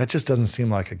 That just doesn't seem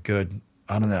like a good,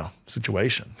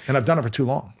 situation. And I've done it for too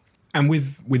long. And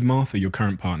with Martha, your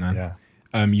current partner,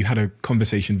 you had a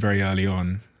conversation very early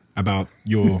on about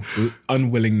your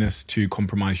unwillingness to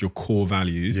compromise your core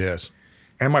values. Yes.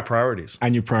 And my priorities.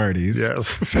 And your priorities. Yes.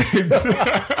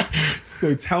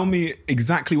 So tell me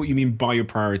exactly what you mean by your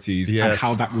priorities and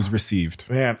how that was received.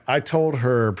 Man, I told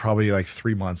her probably like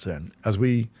 3 months in.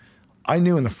 I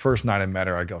knew in the first night I met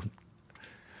her,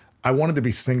 I wanted to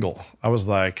be single. I was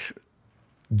like,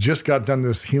 just got done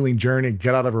this healing journey,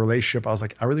 get out of a relationship. I was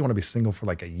like, I really want to be single for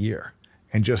like a year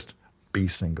and just be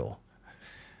single.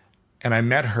 And I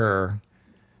met her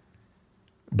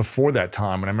before that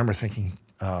time. And I remember thinking,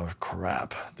 oh,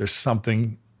 crap, there's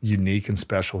something unique and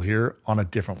special here on a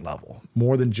different level,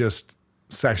 more than just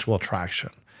sexual attraction.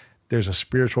 There's a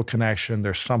spiritual connection.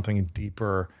 There's something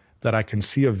deeper that I can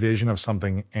see a vision of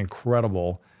something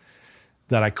incredible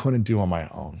that I couldn't do on my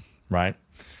own, right?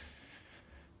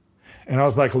 And I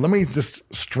was like, well, let me just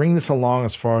string this along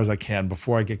as far as I can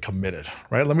before I get committed,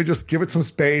 right? Let me just give it some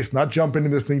space, not jump into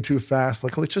this thing too fast.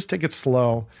 Like, let's just take it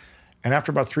slow. And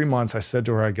after about 3 months, I said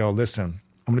to her, listen,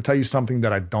 I'm going to tell you something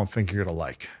that I don't think you're going to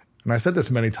like. And I said this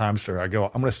many times to her. I'm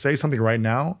going to say something right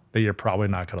now that you're probably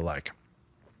not going to like.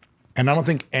 And I don't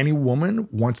think any woman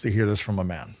wants to hear this from a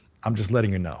man. I'm just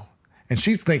letting you know. And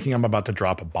she's thinking I'm about to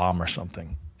drop a bomb or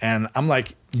something. And I'm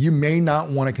like, you may not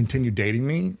want to continue dating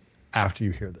me after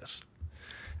you hear this.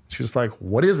 She's like,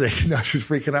 what is it? She's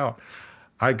freaking out.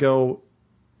 I go,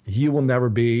 you will never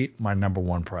be my number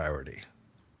one priority.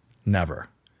 Never.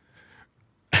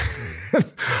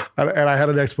 And I had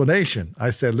an explanation.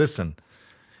 I said, listen,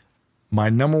 my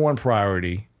number one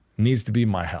priority needs to be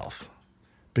my health.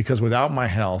 Because without my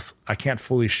health, I can't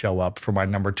fully show up for my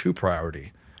number two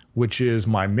priority, which is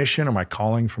my mission or my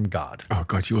calling from God. Oh,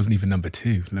 God, you wasn't even number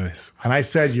two, Lewis. And I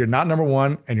said, you're not number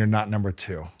one and you're not number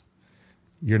two.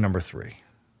 You're number three.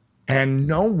 And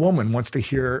no woman wants to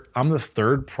hear I'm the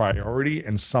third priority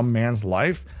in some man's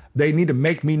life. They need to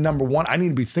make me number one. They need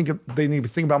to be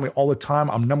thinking about me all the time.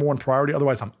 I'm number one priority.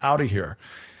 Otherwise, I'm out of here.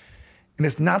 And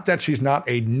it's not that she's not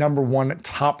a number one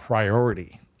top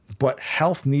priority, but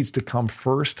health needs to come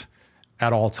first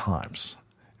at all times.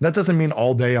 That doesn't mean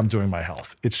all day I'm doing my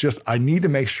health. It's just I need to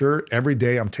make sure every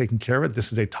day I'm taking care of it.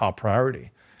 This is a top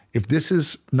priority. If this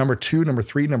is number two, number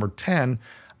three, number 10,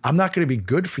 I'm not going to be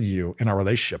good for you in our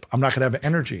relationship. I'm not going to have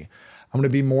energy. I'm going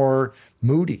to be more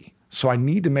moody. So I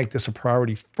need to make this a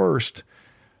priority first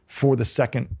for the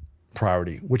second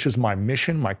priority, which is my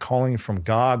mission, my calling from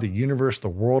God, the universe, the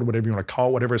world, whatever you want to call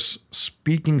it, whatever's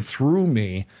speaking through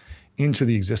me into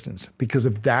the existence. Because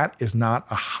if that is not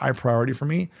a high priority for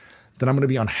me, then I'm going to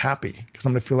be unhappy because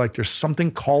I'm going to feel like there's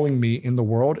something calling me in the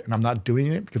world and I'm not doing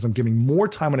it because I'm giving more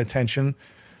time and attention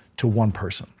to one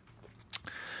person.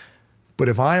 But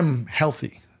if I'm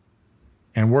healthy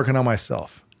and working on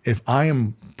myself, if I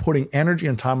am putting energy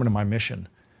and time into my mission,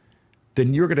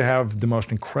 then you're going to have the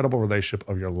most incredible relationship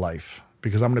of your life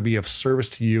because I'm going to be of service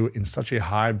to you in such a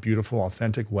high, beautiful,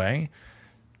 authentic way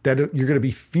that you're going to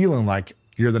be feeling like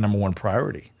you're the number one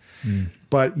priority.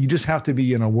 But you just have to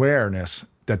be in awareness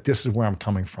that this is where I'm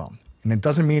coming from. And it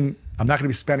doesn't mean I'm not going to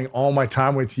be spending all my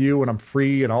time with you and I'm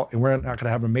free and we're not going to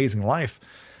have an amazing life.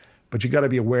 But you got to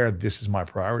be aware this is my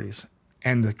priorities.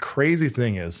 And the crazy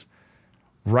thing is,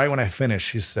 right when I finished,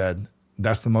 she said,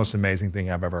 that's the most amazing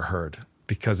thing I've ever heard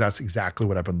because that's exactly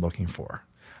what I've been looking for.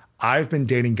 I've been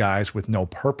dating guys with no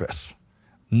purpose.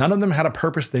 None of them had a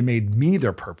purpose. They made me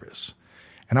their purpose.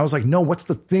 And I was like, no, what's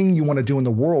the thing you want to do in the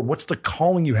world? What's the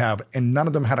calling you have? And none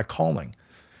of them had a calling.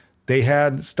 They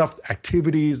had stuff,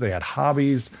 activities, they had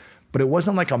hobbies, but it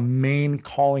wasn't like a main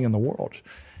calling in the world.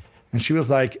 And she was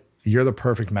like, you're the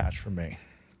perfect match for me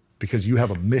because you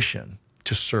have a mission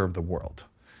to serve the world.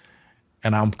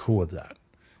 And I'm cool with that.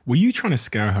 Were you trying to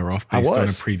scare her off based on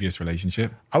a previous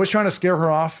relationship? I was trying to scare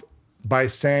her off by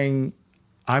saying,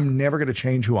 I'm never going to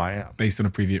change who I am. Based on a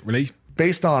previous relationship?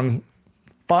 Based on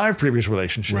 5 previous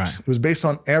relationships. Right. It was based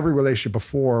on every relationship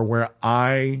before where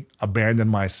I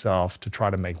abandoned myself to try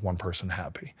to make one person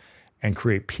happy and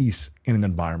create peace in an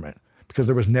environment because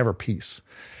there was never peace.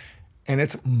 And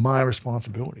it's my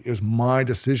responsibility. It was my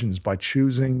decisions by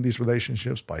choosing these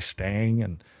relationships, by staying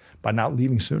and by not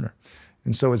leaving sooner.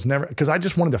 And so it's never, because I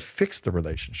just wanted to fix the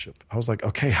relationship. I was like,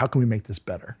 okay, how can we make this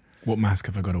better? What mask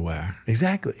have I got to wear?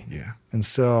 Exactly. Yeah. And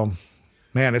so,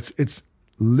 man, it's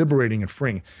liberating and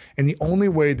freeing. And the only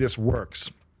way this works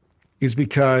is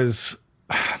because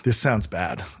this sounds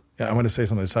bad. I'm going to say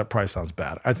something that probably sounds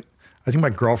bad. I think my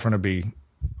girlfriend would be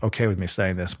okay with me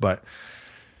saying this, but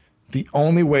the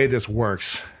only way this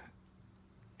works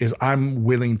is I'm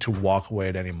willing to walk away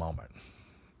at any moment.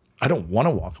 I don't want to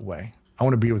walk away. I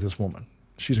want to be with this woman.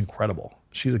 She's incredible.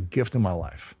 She's a gift in my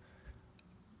life.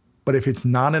 But if it's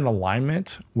not in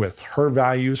alignment with her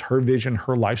values, her vision,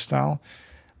 her lifestyle,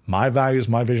 my values,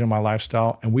 my vision, my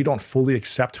lifestyle, and we don't fully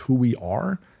accept who we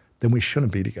are, then we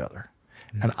shouldn't be together.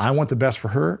 And I want the best for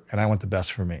her, and I want the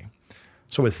best for me.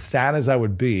 So as sad as I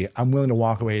would be, I'm willing to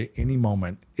walk away at any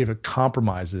moment if it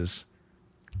compromises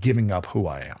giving up who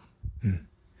I am.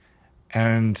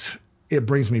 And it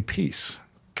brings me peace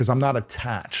because I'm not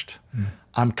attached.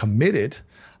 I'm committed.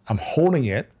 I'm holding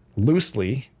it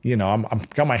loosely. You know, I'm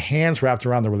got my hands wrapped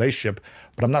around the relationship,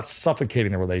 but I'm not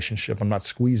suffocating the relationship. I'm not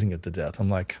squeezing it to death. I'm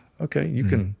like, okay, you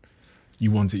can.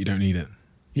 You want it, you don't need it.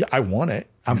 Yeah, I want it.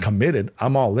 I'm committed.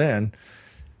 I'm all in.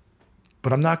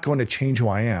 But I'm not going to change who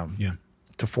I am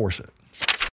to force it.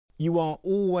 You are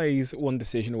always one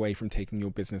decision away from taking your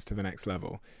business to the next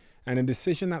level. And a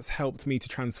decision that's helped me to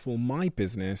transform my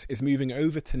business is moving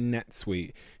over to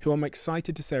NetSuite, who I'm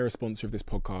excited to say are a sponsor of this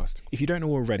podcast. If you don't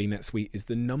know already, NetSuite is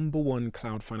the #1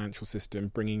 cloud financial system,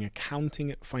 bringing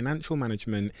accounting, financial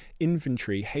management,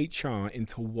 inventory, HR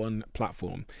into one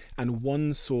platform and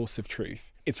one source of truth.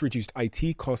 It's reduced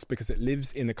IT costs because it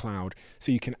lives in the cloud,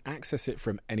 so you can access it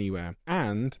from anywhere.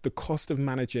 And the cost of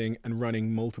managing and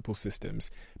running multiple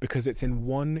systems because it's in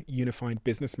one unified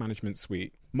business management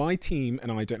suite. My team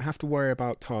and I don't have to worry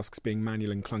about tasks being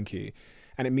manual and clunky.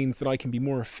 And it means that I can be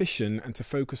more efficient and to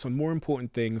focus on more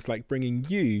important things like bringing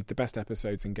you the best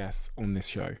episodes and guests on this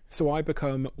show. So I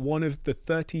become one of the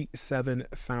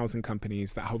 37,000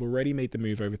 companies that have already made the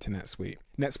move over to NetSuite.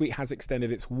 NetSuite has extended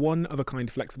its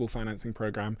one-of-a-kind flexible financing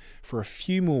program for a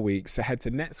few more weeks. So head to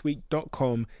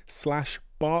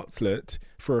netsuite.com/Bartlett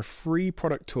for a free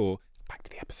product tour. Back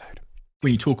to the episode.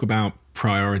 When you talk about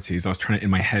priorities, I was trying to, in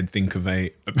my head, think of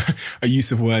a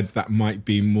use of words that might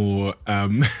be more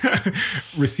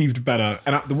received better.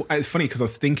 And it's funny because I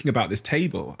was thinking about this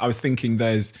table. I was thinking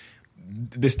this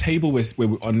table we're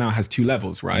on now has 2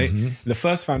 levels, right? The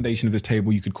first foundation of this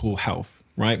table you could call health,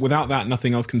 right? Without that,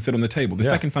 nothing else can sit on the table. The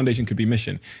second foundation could be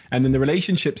mission. And then the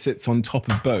relationship sits on top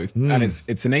of both. And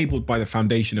it's enabled by the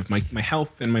foundation of my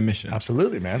health and my mission.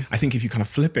 Absolutely, man. I think if you kind of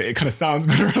flip it, it kind of sounds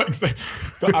better. Like, so,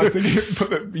 but I was thinking,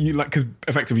 because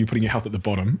effectively you're putting your health at the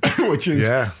bottom, which is...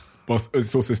 Well,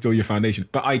 it's also still your foundation.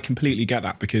 But I completely get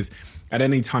that because at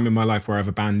any time in my life where I've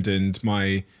abandoned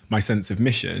my sense of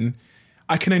mission,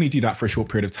 I can only do that for a short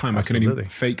period of time. Absolutely. I can only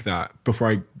fake that before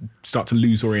I start to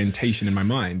lose orientation in my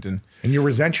mind. And you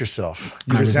resent yourself.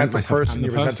 You resent the person,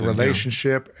 you resent the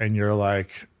relationship, and you're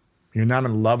like, you're not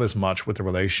in love as much with the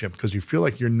relationship because you feel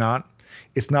like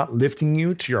it's not lifting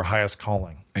you to your highest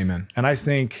calling. Amen. And I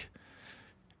think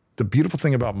the beautiful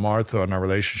thing about Martha and our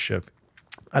relationship,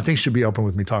 I think she'd be open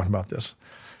with me talking about this.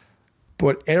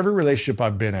 But every relationship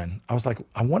I've been in, I was like,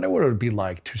 I wonder what it would be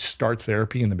like to start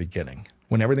therapy in the beginning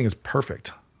when everything is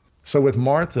perfect. So with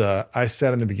Martha, I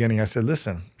said in the beginning, I said,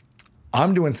 listen,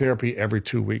 I'm doing therapy every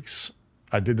 2 weeks.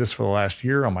 I did this for the last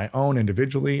year on my own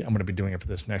individually. I'm going to be doing it for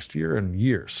this next year and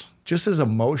years, just as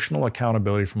emotional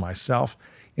accountability for myself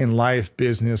in life,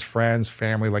 business, friends,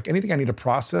 family, like anything I need to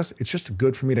process. It's just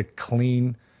good for me to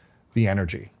clean the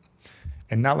energy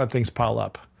and not let things pile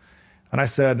up. And I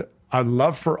said, I'd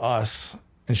love for us,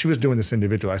 and she was doing this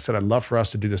individually. I said, I'd love for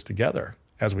us to do this together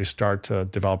as we start to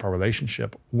develop our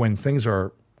relationship when things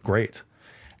are great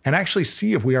and actually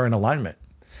see if we are in alignment.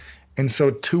 And so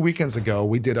 2 weekends ago,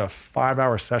 we did a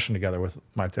 5-hour session together with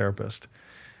my therapist,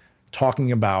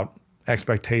 talking about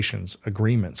expectations,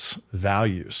 agreements,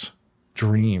 values,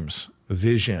 dreams,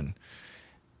 vision,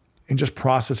 and just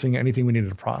processing anything we needed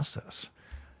to process.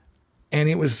 And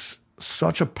it was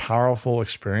such a powerful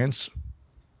experience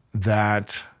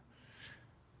that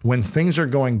when things are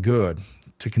going good,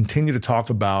 to continue to talk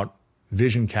about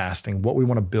vision casting, what we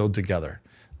want to build together,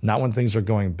 not when things are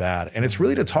going bad. And it's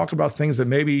really to talk about things that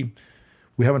maybe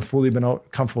we haven't fully been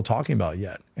comfortable talking about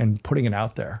yet and putting it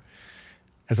out there,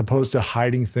 as opposed to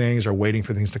hiding things or waiting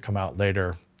for things to come out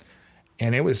later.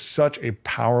 And it was such a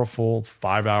powerful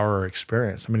 5-hour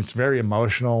experience. I mean, it's very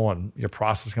emotional and you're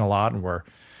processing a lot, and we're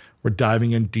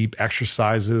diving in deep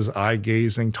exercises, eye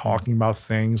gazing, talking about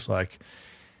things. Like,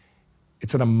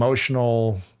 it's an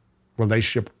emotional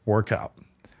relationship workout.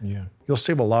 Yeah. You'll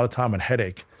save a lot of time and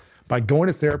headache by going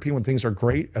to therapy when things are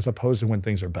great as opposed to when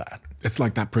things are bad. It's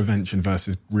like that prevention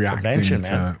versus reacting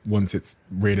to once it's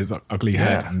reared its ugly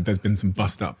head and there's been some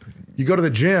bust up. You go to the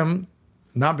gym,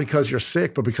 not because you're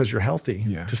sick, but because you're healthy,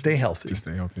 to stay healthy. To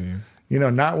stay healthy, yeah. You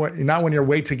know, not when you're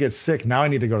wait to get sick. Now I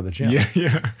need to go to the gym.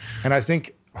 Yeah. And I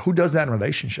think, who does that in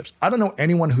relationships? I don't know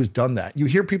anyone who's done that. You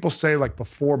hear people say, like,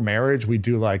 before marriage, we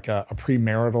do like a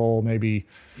premarital maybe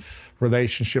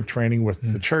relationship training with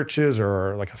the churches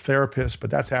or like a therapist, but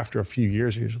that's after a few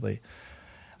years usually.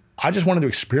 I just wanted to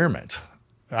experiment.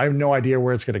 I have no idea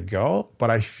where it's going to go, but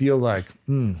I feel like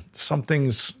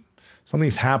something's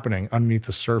happening underneath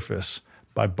the surface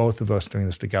by both of us doing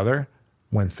this together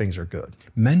when things are good.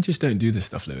 Men just don't do this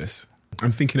stuff, Lewis.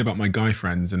 I'm thinking about my guy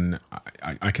friends, and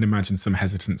I can imagine some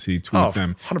hesitancy towards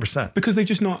them. 100%. Because they've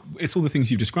just not, it's all the things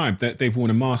you've described. That they've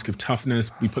worn a mask of toughness.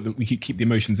 We keep the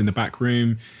emotions in the back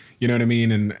room. You know what I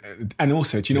mean? And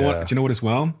also, do you know what? Do you know what as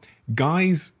well?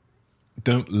 Guys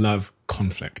don't love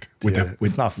conflict.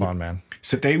 It's not fun, man.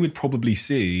 So they would probably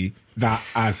see that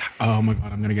as, oh my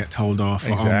God, I'm going to get told off.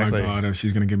 Exactly. Or, oh my God,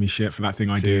 she's going to give me shit for that thing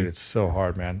I do. It's so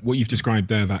hard, man. What you've described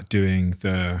there, that doing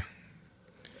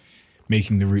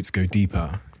making the roots go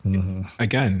deeper. Mm-hmm.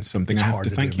 Again, something I have to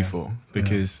thank you for,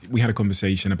 because we had a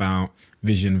conversation about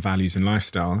vision, values, and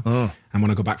lifestyle. And when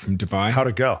I got back from Dubai, how'd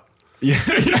it go? Yeah.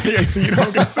 So you know what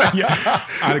I'm going to say? Yeah.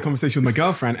 I had a conversation with my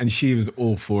girlfriend, and she was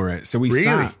all for it. So we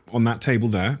sat on that table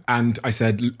there, and I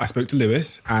spoke to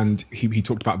Lewis, and he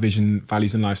talked about vision,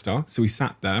 values, and lifestyle. So we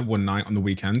sat there one night on the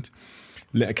weekend,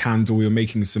 lit a candle. We were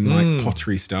making some like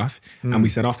pottery stuff. And we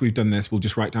said, after we've done this, we'll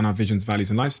just write down our visions, values,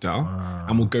 and lifestyle.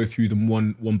 And we'll go through them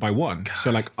one by one. God,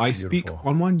 so like I speak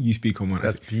on one, you speak on one.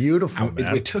 That's beautiful,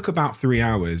 man. It took about 3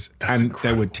 hours. That's incredible.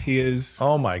 There were tears.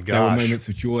 Oh my gosh. There were moments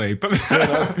of joy. But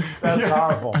that's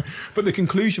powerful. But the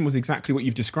conclusion was exactly what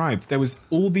you've described. There was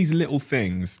all these little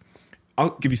things.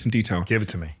 I'll give you some detail. Give it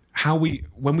to me.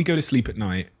 When we go to sleep at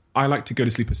night, I like to go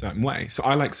to sleep a certain way. So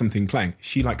I like something playing.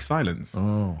 She likes silence.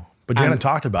 Oh. But you hadn't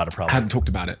talked about it, probably. I hadn't talked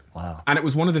about it. Wow. And it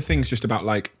was one of the things just about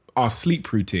like our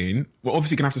sleep routine. We're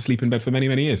obviously going to have to sleep in bed for many,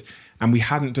 many years. And we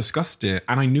hadn't discussed it.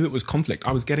 And I knew it was conflict.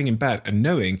 I was getting in bed and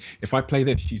knowing if I play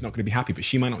this, she's not going to be happy, but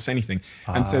she might not say anything.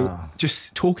 And so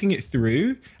just talking it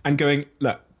through and going,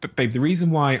 look, babe, the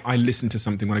reason why I listen to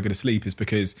something when I go to sleep is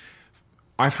because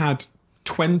I've had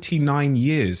 29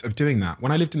 years of doing that.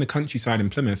 When I lived in the countryside in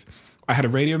Plymouth, I had a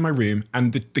radio in my room,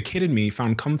 and the kid in me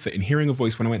found comfort in hearing a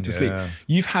voice when I went to sleep.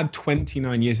 You've had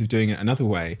 29 years of doing it another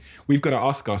way. We've got to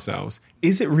ask ourselves,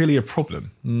 is it really a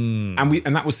problem?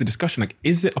 And that was the discussion. Like,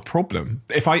 is it a problem?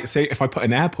 If I put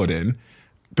an AirPod in,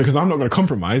 because I'm not going to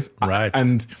compromise, right?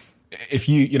 And if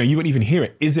you wouldn't even hear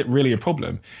it, is it really a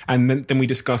problem? And then we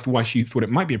discussed why she thought it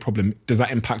might be a problem. Does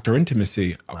that impact our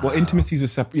intimacy? Wow. Well, intimacy is a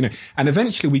separate, and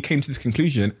eventually we came to this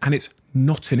conclusion, and it's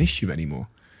not an issue anymore.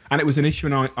 And it was an issue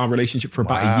in our relationship for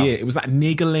about a year. It was that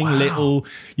niggling little,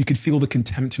 you could feel the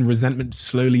contempt and resentment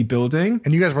slowly building.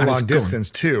 And you guys were long distance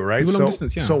too, right? We were long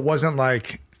distance, yeah. So it wasn't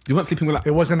like... You weren't sleeping with that.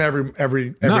 It wasn't every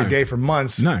day for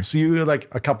months. No. So you were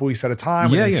like a couple weeks at a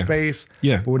time in space.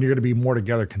 Yeah. But when you're going to be more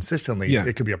together consistently,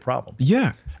 it could be a problem.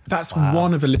 Yeah. That's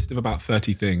one of a list of about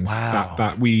 30 things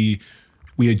that we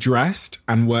addressed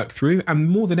and worked through. And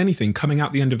more than anything, coming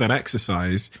out the end of that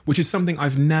exercise, which is something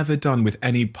I've never done with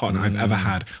any partner I've ever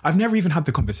had. I've never even had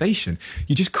the conversation.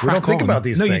 You just crack on. You don't think about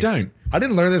these things. No, you don't. I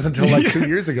didn't learn this until like 2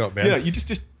 years ago, man. Yeah, you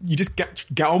just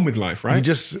get on with life, right? You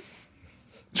just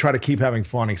try to keep having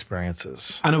fun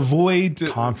experiences. And avoid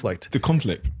conflict. The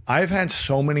conflict. I've had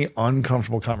so many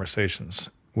uncomfortable conversations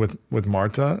with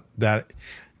Marta that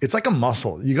it's like a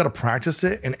muscle. You got to practice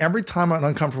it. And every time an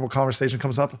uncomfortable conversation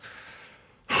comes up,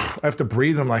 I have to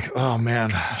breathe. I'm like, oh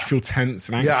man. You feel tense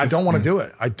and anxious. Yeah, I don't want to do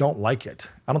it. I don't like it.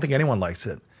 I don't think anyone likes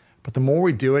it. But the more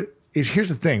we do it, here's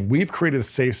the thing. We've created a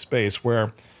safe space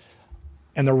where,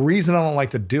 and the reason I don't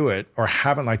like to do it or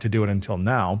haven't liked to do it until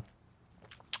now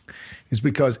is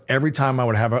because every time I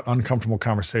would have an uncomfortable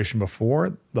conversation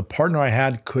before, the partner I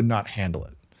had could not handle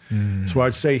it. So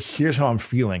I'd say, here's how I'm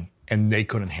feeling, and they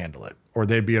couldn't handle it. Or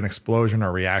there'd be an explosion or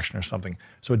a reaction or something.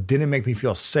 So it didn't make me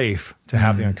feel safe to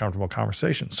have the uncomfortable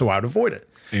conversation. So I'd avoid it.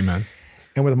 Amen.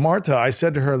 And with Marta, I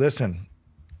said to her, listen,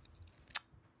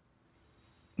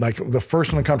 like the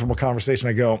first uncomfortable conversation,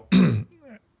 I go,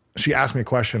 she asked me a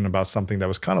question about something that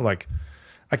was kind of like,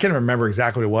 I can't remember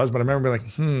exactly what it was, but I remember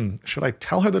being like, should I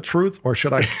tell her the truth or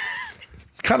should I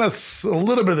kind of a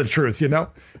little bit of the truth, And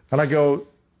I go,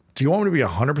 do you want me to be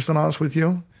 100% honest with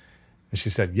you? And she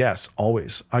said, yes,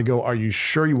 always. I go, are you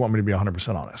sure you want me to be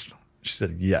 100% honest? She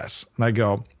said, yes. And I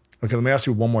go, okay, let me ask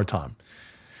you one more time.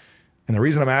 And the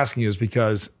reason I'm asking you is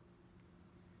because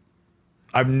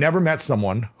I've never met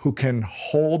someone who can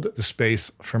hold the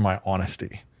space for my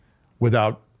honesty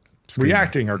without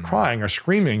reacting or crying or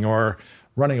screaming or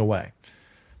running away.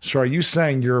 So are you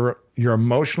saying you're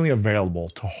emotionally available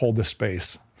to hold the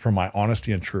space for my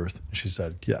honesty and truth? And she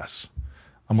said, yes.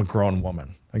 I'm a grown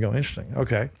woman. I go, interesting.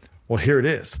 Okay. Well, here it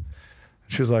is.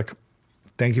 She was like,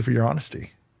 thank you for your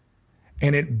honesty.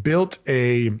 And it built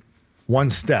a one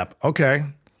step. Okay,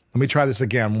 let me try this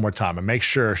again one more time and make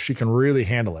sure she can really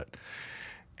handle it.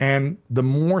 And the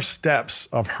more steps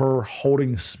of her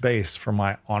holding space for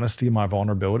my honesty, my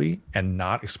vulnerability, and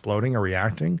not exploding or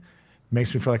reacting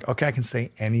makes me feel like, okay, I can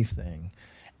say anything.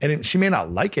 And she may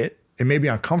not like it. It may be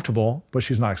uncomfortable, but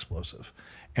she's not explosive.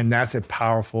 And that's a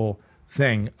powerful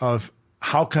thing of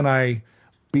how can I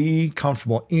be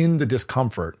comfortable in the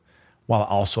discomfort while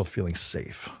also feeling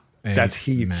safe. That's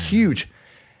huge.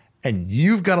 And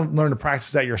you've got to learn to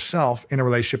practice that yourself in a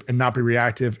relationship and not be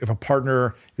reactive. If a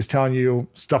partner is telling you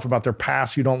stuff about their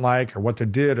past you don't like or what they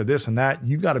did or this and that,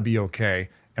 you got to be okay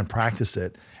and practice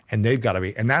it. And they've got to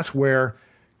be. And that's where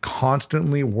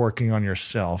constantly working on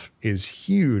yourself is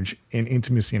huge in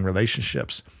intimacy and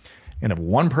relationships. And if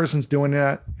one person's doing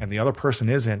that and the other person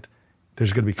isn't,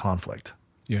 there's going to be conflict.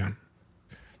 Yeah.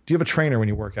 Do you have a trainer when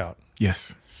you work out?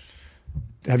 Yes.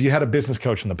 Have you had a business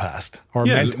coach in the past or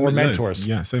Loads. mentors?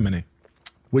 Yeah, so many.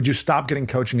 Would you stop getting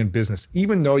coaching in business,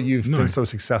 even though you've been so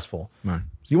successful? No.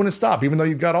 You wouldn't stop, even though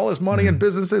you've got all this money in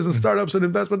businesses and startups and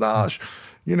investment,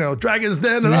 Dragon's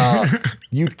Den and all.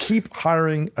 You'd keep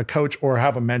hiring a coach or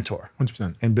have a mentor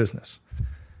 100%. in business.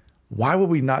 Why would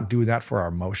we not do that for our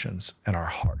emotions and our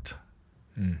heart?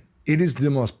 It is the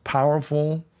most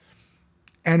powerful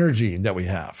energy that we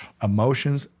have,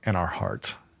 emotions and our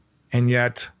heart. And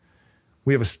yet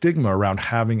we have a stigma around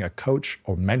having a coach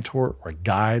or mentor or a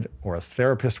guide or a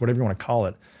therapist, whatever you want to call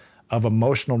it, of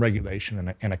emotional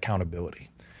regulation and accountability.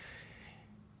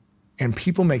 And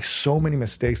people make so many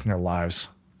mistakes in their lives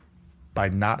by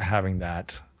not having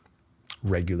that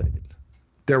regulated.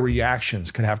 Their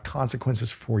reactions can have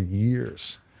consequences for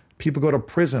years. People go to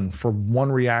prison for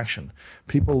one reaction.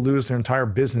 People lose their entire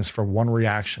business for one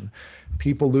reaction.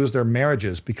 People lose their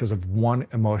marriages because of one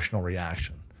emotional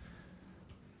reaction.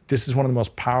 This is one of the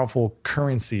most powerful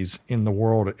currencies in the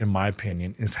world, in my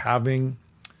opinion, is having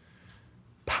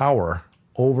power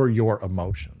over your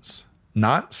emotions.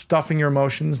 Not stuffing your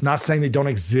emotions, not saying they don't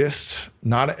exist,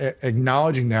 not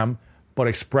acknowledging them, but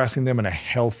expressing them in a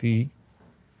healthy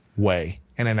way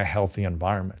and in a healthy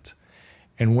environment.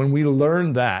 And when we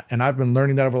learn that, and I've been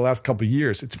learning that over the last couple of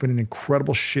years, it's been an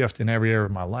incredible shift in every area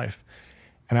of my life.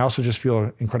 And I also just feel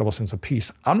an incredible sense of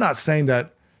peace. I'm not saying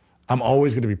that I'm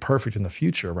always going to be perfect in the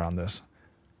future around this,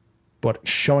 but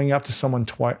showing up to someone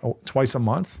twice a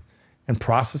month and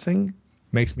processing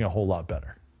makes me a whole lot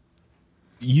better.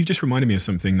 You just reminded me of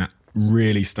something that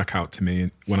really stuck out to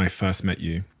me when I first met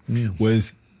you,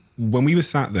 was when we were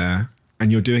sat there,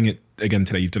 and you're doing it again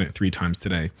today, you've done it 3 times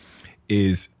today,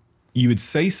 is you would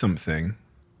say something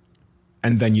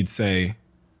and then you'd say,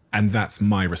 and that's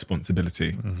my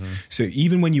responsibility. So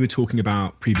even when you were talking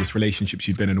about previous relationships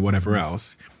you'd been in or whatever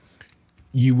else,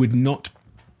 you would not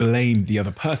blame the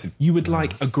other person. You would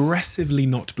aggressively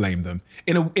not blame them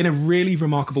in a really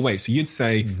remarkable way. So you'd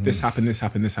say, this happened, this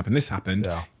happened, this happened, this happened.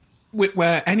 Yeah.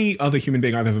 Where any other human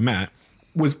being I've ever met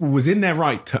was in their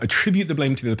right to attribute the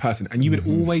blame to the other person. And you would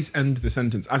always end the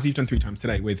sentence, as you've done 3 times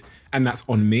today, with, and that's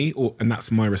on me, and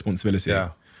that's my responsibility. Yeah.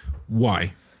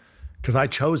 Why? Because I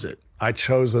chose it. I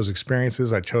chose those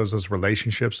experiences. I chose those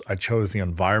relationships. I chose the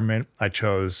environment. I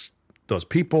chose those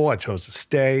people. I chose to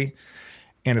stay.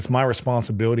 And it's my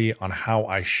responsibility on how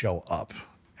I show up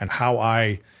and how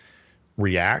I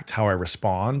react, how I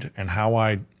respond, and how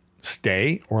I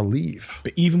stay or leave.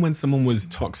 But even when someone was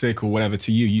toxic or whatever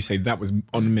to you, you say that was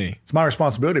on me. It's my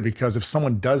responsibility, because if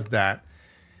someone does that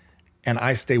and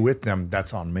I stay with them,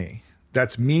 that's on me.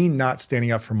 That's me not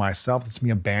standing up for myself. That's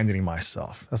me abandoning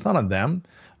myself. That's not on them.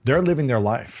 They're living their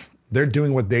life. They're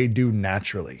doing what they do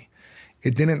naturally.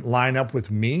 It didn't line up with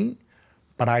me,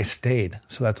 but I stayed.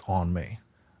 So that's on me.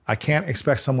 I can't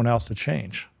expect someone else to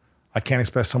change. I can't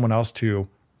expect someone else to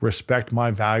respect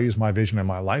my values, my vision, and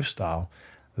my lifestyle.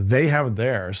 They have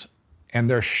theirs, and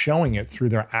they're showing it through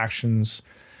their actions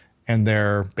and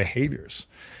their behaviors.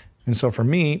 And so for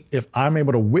me, if I'm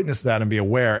able to witness that and be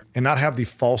aware and not have the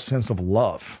false sense of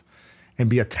love and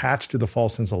be attached to the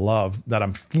false sense of love that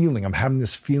I'm feeling, I'm having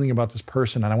this feeling about this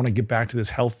person and I want to get back to this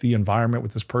healthy environment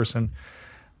with this person,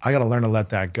 I got to learn to let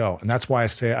that go. And that's why I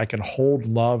say I can hold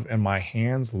love in my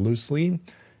hands loosely,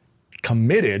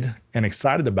 committed and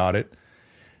excited about it.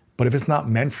 But if it's not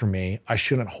meant for me, I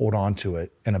shouldn't hold on to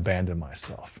it and abandon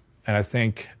myself. And I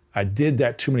think I did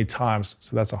that too many times.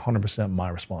 So that's 100% my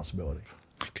responsibility.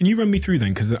 Can you run me through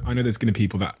then? Because I know there's going to be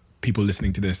people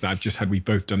listening to this that I've just had, we've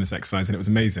both done this exercise and it was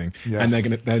amazing. Yes. And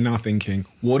they're now thinking,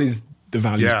 what is the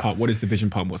values part? What is the vision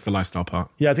part? What's the lifestyle part?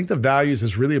 Yeah, I think the values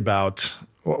is really about,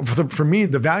 well, for me,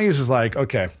 the values is like,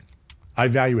 okay, I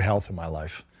value health in my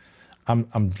life. I'm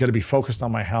going to be focused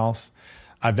on my health.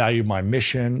 I value my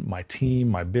mission, my team,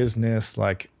 my business.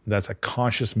 Like, that's a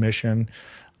conscious mission.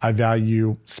 I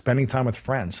value spending time with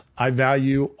friends. I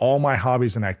value all my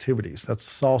hobbies and activities. That's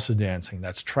salsa dancing.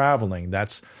 That's traveling.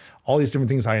 That's all these different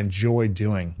things I enjoy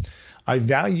doing. I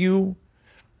value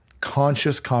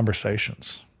conscious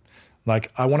conversations.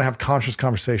 Like, I want to have conscious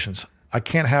conversations. I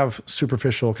can't have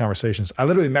superficial conversations. I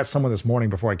literally met someone this morning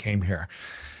before I came here,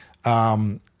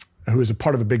 who is a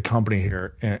part of a big company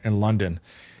here in London.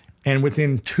 And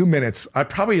within 2 minutes, I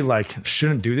probably like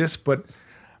shouldn't do this, but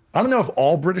I don't know if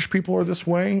all British people are this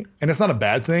way, and it's not a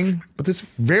bad thing, but it's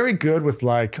very good with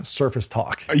like surface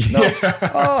talk.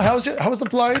 Oh, how was the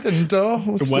flight? And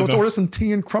let's order some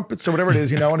tea and crumpets or whatever it is,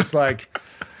 you know? And it's like,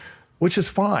 which is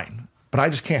fine, but I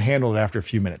just can't handle it after a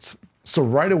few minutes. So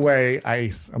right away,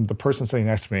 I'm the person sitting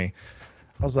next to me.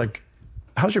 I was like,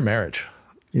 how's your marriage?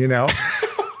 You know?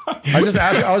 I just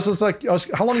asked her, I was just like,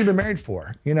 how long have you been married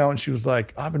for? You know? And she was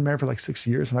like, I've been married for like 6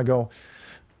 years. And I go,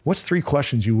 what's 3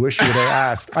 questions you wish you would have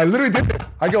asked? I literally did this.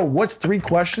 I go, what's 3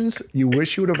 questions you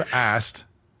wish you would have asked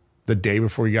the day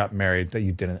before you got married that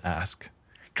you didn't ask?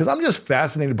 Because I'm just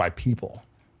fascinated by people.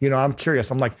 You know, I'm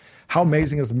curious. I'm like, how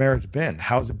amazing has the marriage been?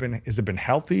 How's it been? Has it been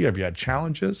healthy? Have you had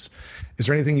challenges? Is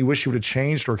there anything you wish you would have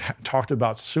changed or talked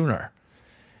about sooner?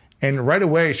 And right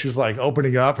away, she's like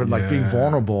opening up and like being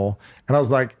vulnerable. And I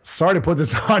was like, sorry to put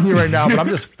this on you right now, but I'm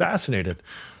just fascinated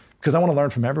because I want to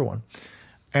learn from everyone.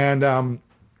 And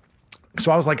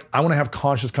so I was like, I want to have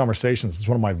conscious conversations. It's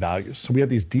one of my values. So we have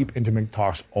these deep, intimate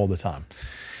talks all the time.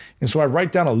 And so I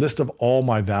write down a list of all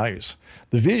my values.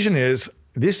 The vision is,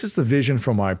 this is the vision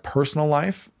for my personal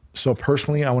life. So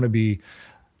personally, I want to be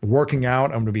working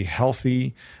out. I want to be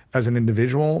healthy as an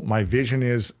individual. My vision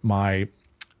is my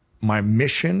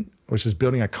mission, which is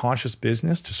building a conscious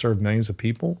business to serve millions of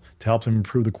people, to help them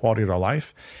improve the quality of their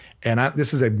life. And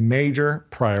this is a major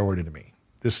priority to me.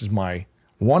 This is my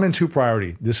 1 and 2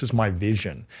 priority. This is my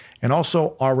vision. And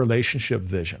also our relationship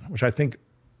vision, which I think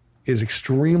is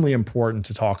extremely important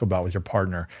to talk about with your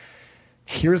partner.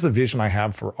 Here's the vision I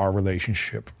have for our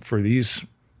relationship for these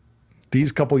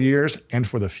couple years and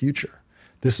for the future.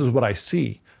 This is what I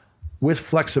see. With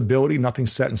flexibility,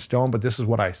 nothing's set in stone, but this is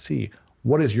what I see.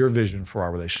 What is your vision for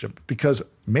our relationship? Because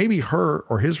maybe her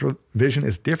or his vision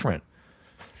is different.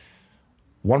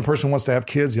 One person wants to have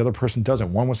kids, the other person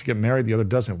doesn't. One wants to get married, the other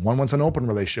doesn't. One wants an open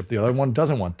relationship, the other one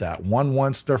doesn't want that. One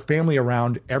wants their family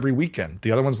around every weekend.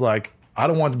 The other one's like, I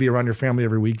don't want to be around your family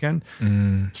every weekend.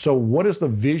 So what is the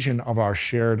vision of our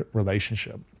shared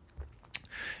relationship?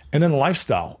 And then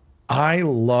lifestyle. I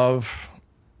love,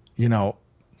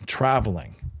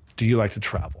 traveling. Do you like to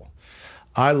travel?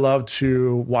 I love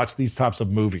to watch these types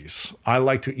of movies. I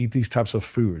like to eat these types of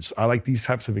foods. I like these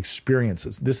types of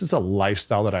experiences. This is a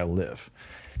lifestyle that I live.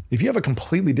 If you have a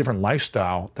completely different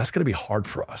lifestyle, that's going to be hard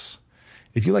for us.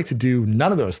 If you like to do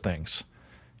none of those things,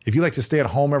 if you like to stay at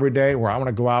home every day where I want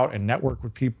to go out and network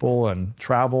with people and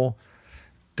travel,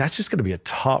 that's just going to be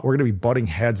we're going to be butting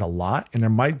heads a lot. And there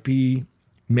might be,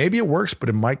 maybe it works, but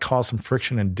it might cause some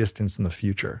friction and distance in the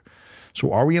future.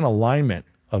 So are we in alignment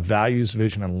of values,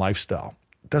 vision, and lifestyle?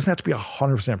 It doesn't have to be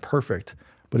 100% perfect,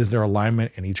 but is there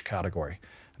alignment in each category?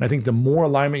 And I think the more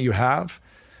alignment you have,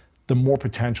 the more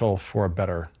potential for a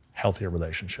better, healthier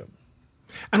relationship.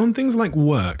 And on things like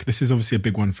work, this is obviously a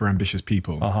big one for ambitious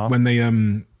people.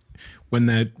 When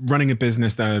they're running a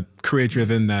business, they're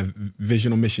career-driven, they're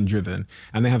vision or mission-driven,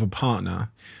 and they have a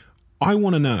partner. I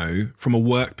want to know, from a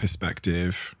work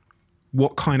perspective,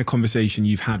 what kind of conversation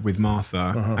you've had with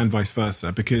Martha and vice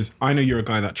versa. Because I know you're a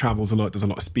guy that travels a lot, does a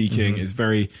lot of speaking, is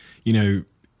very,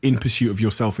 in pursuit of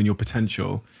yourself and your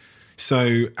potential.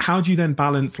 So how do you then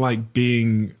balance like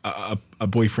being a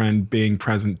boyfriend, being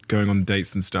present, going on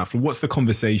dates and stuff? What's the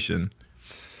conversation?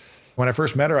 When I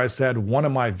first met her, I said, one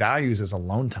of my values is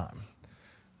alone time.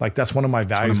 Like that's one of my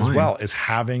values as well, is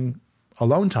having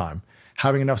alone time,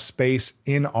 having enough space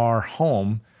in our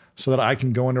home so that I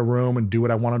can go in a room and do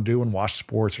what I want to do and watch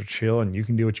sports or chill, and you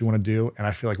can do what you want to do. And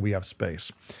I feel like we have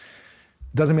space.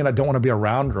 Doesn't mean I don't want to be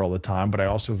around her all the time, but I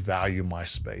also value my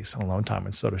space and alone time,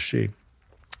 and so does she.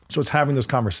 So it's having those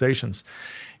conversations.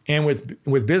 And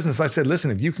with business, I said,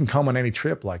 listen, if you can come on any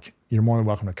trip, like you're more than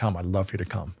welcome to come. I'd love for you to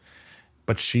come.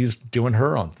 But she's doing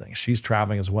her own thing. She's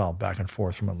traveling as well, back and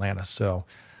forth from Atlanta. So,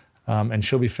 and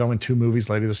she'll be filming 2 movies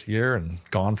later this year and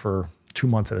gone for 2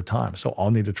 months at a time. So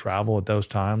I'll need to travel at those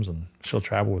times and she'll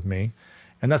travel with me.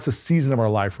 And that's the season of our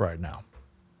life right now.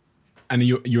 And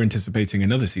you're anticipating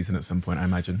another season at some point, I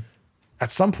imagine. At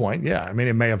some point, yeah. I mean,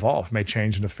 it may evolve, it may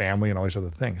change into family and all these other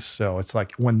things. So it's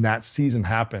like when that season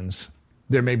happens,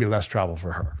 there may be less travel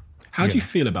for her. How do you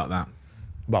feel about that?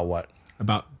 About what?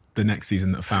 About the next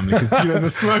season of family? Because there's a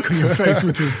smirk on your face,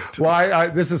 which is...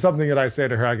 Well, this is something that I say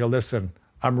to her. I go, listen,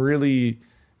 I'm really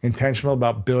intentional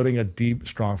about building a deep,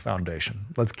 strong foundation.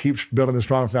 Let's keep building the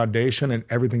strong foundation and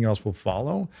everything else will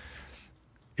follow.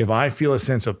 If I feel a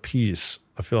sense of peace,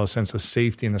 I feel a sense of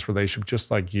safety in this relationship, just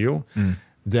like you,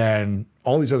 then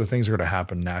all these other things are going to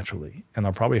happen naturally. And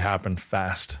they'll probably happen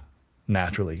fast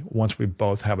naturally once we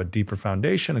both have a deeper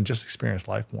foundation and just experience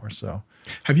life more. So,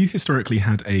 have you historically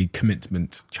had a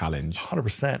commitment challenge?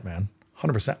 100%, man.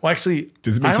 100%. Well, actually,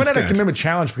 Does it I make you haven't had a scared? commitment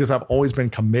challenge because I've always been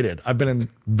committed. I've been in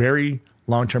very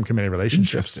long-term committed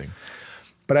relationships. Interesting.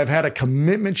 But I've had a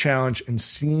commitment challenge in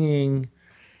seeing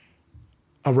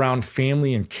around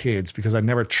family and kids because I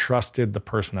never trusted the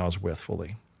person I was with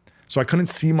fully. So I couldn't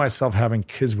see myself having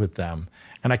kids with them.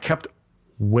 And I kept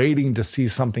waiting to see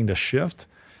something to shift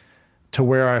to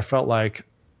where I felt like,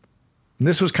 and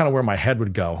this was kind of where my head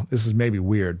would go. This is maybe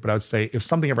weird, but I would say, if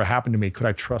something ever happened to me, could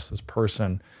I trust this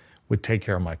person would take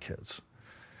care of my kids?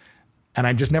 And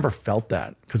I just never felt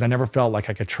that because I never felt like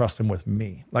I could trust them with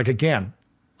me. Like, again,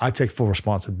 I take full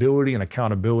responsibility and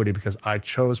accountability because I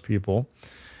chose people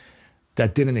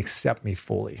that didn't accept me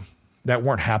fully, that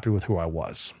weren't happy with who I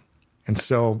was. And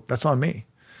so that's on me.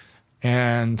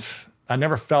 And I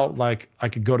never felt like I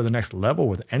could go to the next level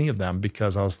with any of them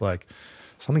because I was like,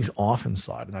 something's off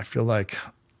inside. And I feel like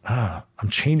I'm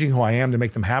changing who I am to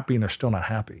make them happy and they're still not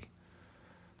happy.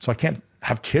 So I can't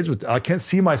have kids with, I can't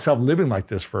see myself living like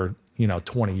this for,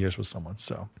 20 years with someone.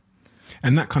 So.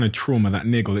 And that kind of trauma, that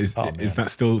niggle, is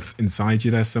that still inside you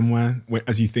there somewhere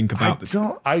as you think about this?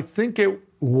 I think it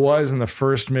was in the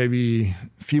first maybe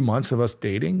few months of us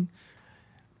dating,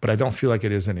 but I don't feel like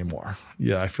it is anymore.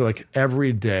 Yeah, I feel like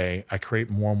every day I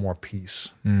create more and more peace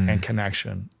and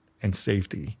connection and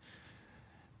safety.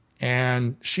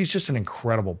 And she's just an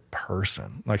incredible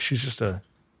person. Like, she's just a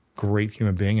great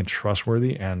human being and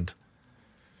trustworthy. And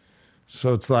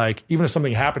so it's like, even if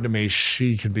something happened to me,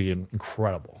 she could be an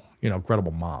incredible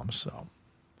mom. So,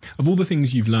 of all the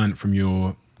things you've learned from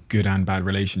your good and bad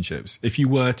relationships, if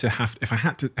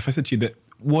I said to you that,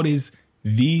 what is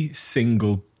the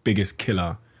single biggest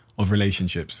killer of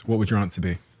relationships, what would your answer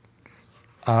be?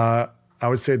 I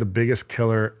would say the biggest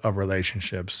killer of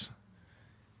relationships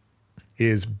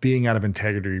is being out of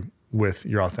integrity with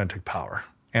your authentic power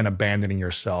and abandoning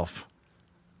yourself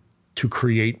to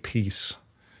create peace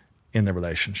in the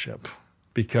relationship.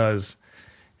 Because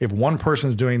if one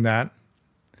person's doing that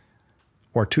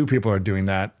or two people are doing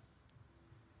that,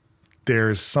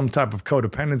 there's some type of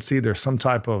codependency, there's some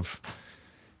type of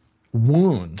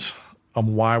wound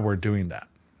on why we're doing that.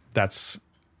 That's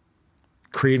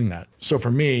creating that. So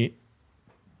for me,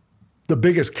 the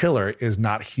biggest killer is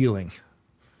not healing.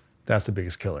 That's the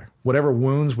biggest killer. Whatever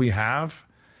wounds we have,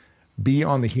 be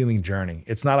on the healing journey.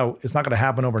 It's not going to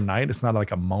happen overnight. It's not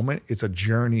like a moment. It's a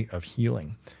journey of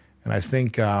healing. And I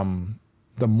think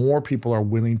the more people are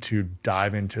willing to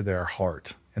dive into their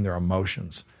heart and their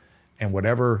emotions and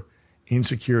whatever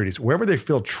insecurities, wherever they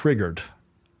feel triggered,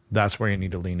 that's where you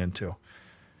need to lean into.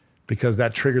 Because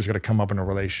that trigger is going to come up in a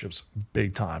relationships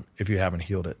big time if you haven't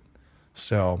healed it.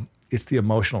 So it's the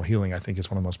emotional healing, I think,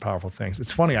 is one of the most powerful things.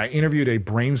 It's funny, I interviewed a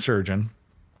brain surgeon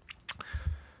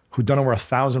who'd done over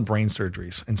 1,000 brain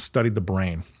surgeries and studied the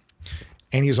brain.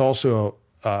 And he's also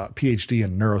a PhD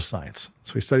in neuroscience.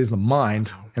 So he studies the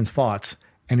mind and thoughts,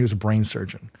 and he was a brain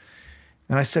surgeon.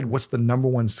 And I said, what's the number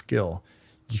one skill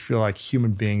you feel like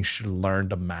human beings should learn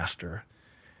to master?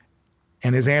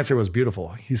 And his answer was beautiful.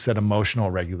 He said emotional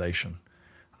regulation.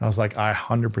 And I was like, I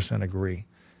 100% agree.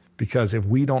 Because if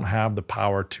we don't have the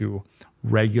power to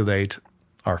regulate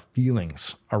our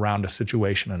feelings around a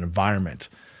situation, an environment,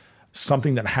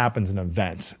 something that happens, an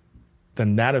event,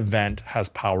 then that event has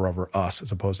power over us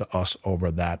as opposed to us over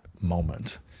that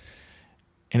moment.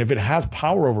 And if it has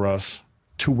power over us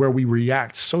to where we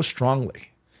react so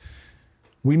strongly,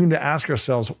 we need to ask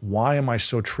ourselves, why am I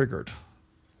so triggered?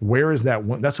 Where is that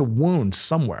wound? That's a wound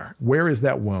somewhere. Where is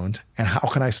that wound? And how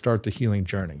can I start the healing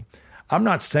journey? I'm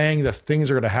not saying that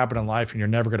things are going to happen in life and you're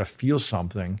never going to feel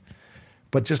something,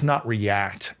 but just not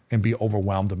react and be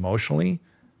overwhelmed emotionally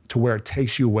to where it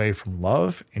takes you away from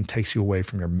love and takes you away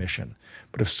from your mission.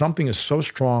 But if something is so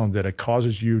strong that it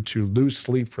causes you to lose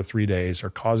sleep for 3 days or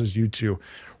causes you to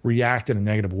react in a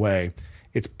negative way,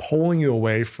 it's pulling you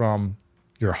away from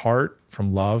your heart, from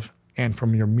love, and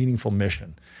from your meaningful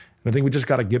mission. And I think we just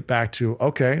got to get back to,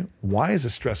 okay, why is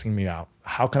this stressing me out?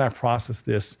 How can I process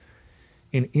this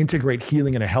and integrate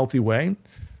healing in a healthy way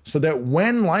so that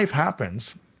when life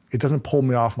happens, it doesn't pull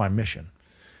me off my mission?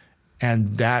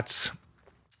 And that's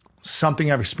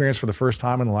something I've experienced for the first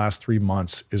time in the last 3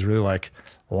 months, is really like,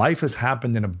 life has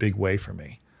happened in a big way for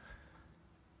me.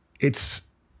 It's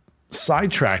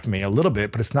sidetracked me a little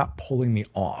bit, but it's not pulling me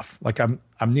off. Like I'm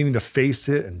needing to face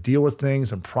it and deal with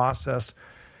things and process,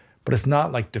 but it's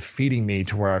not like defeating me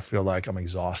to where I feel like I'm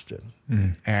exhausted.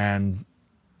 And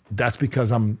that's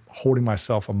because I'm holding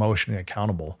myself emotionally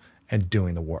accountable and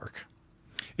doing the work.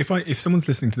 If someone's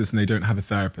listening to this and they don't have a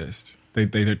therapist, they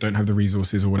don't have the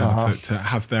resources or whatever to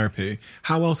have therapy,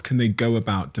 how else can they go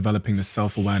about developing the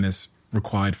self-awareness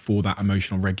required for that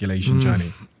emotional regulation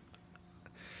journey?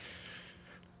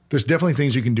 There's definitely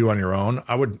things you can do on your own.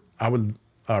 I would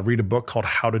read a book called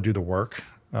How to Do the Work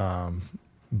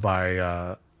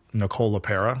by Nicole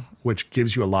LaPera, which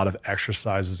gives you a lot of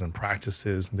exercises and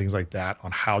practices and things like that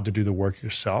on how to do the work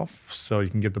yourself. So you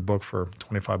can get the book for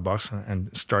 $25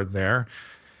 and start there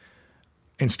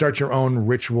and start your own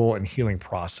ritual and healing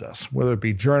process, whether it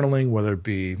be journaling, whether it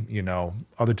be,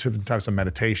 other different types of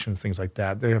meditations, things like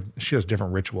that. She has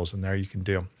different rituals in there you can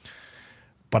do.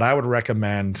 But I would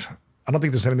recommend, I don't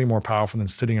think there's anything more powerful than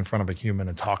sitting in front of a human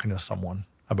and talking to someone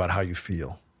about how you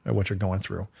feel and what you're going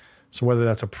through. So whether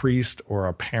that's a priest or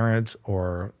a parent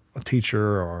or a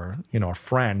teacher or, a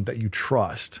friend that you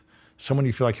trust, someone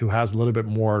you feel like who has a little bit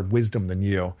more wisdom than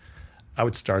you, I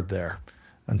would start there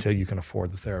until you can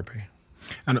afford the therapy.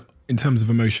 And in terms of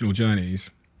emotional journeys,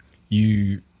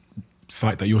 you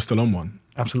cite that you're still on one.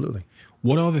 Absolutely.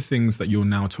 What are the things that you're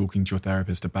now talking to your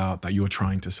therapist about that you're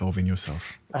trying to solve in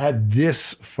yourself? I had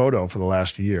this photo for the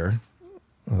last year.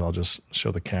 I'll just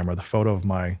show the camera, the photo of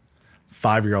my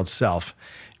 5-year-old self.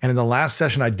 And in the last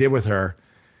session I did with her,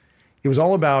 it was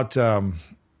all about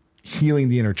healing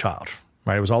the inner child,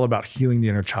 right? It was all about healing the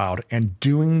inner child and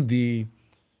doing the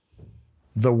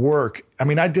work. I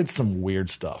mean, I did some weird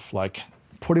stuff, like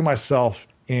putting myself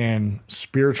in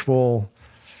spiritual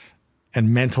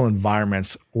and mental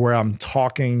environments where I'm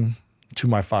talking to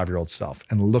my 5-year-old self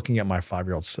and looking at my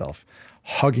 5-year-old self,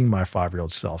 hugging my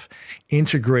 5-year-old self,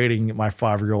 integrating my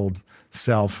 5-year-old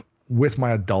self with my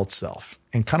adult self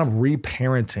and kind of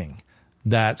reparenting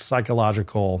that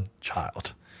psychological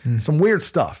child. Some weird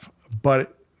stuff,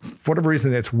 but for whatever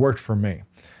reason, it's worked for me.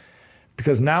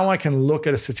 Because now I can look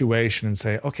at a situation and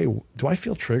say, okay, do I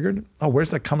feel triggered? Oh, where's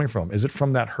that coming from? Is it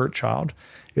from that hurt child?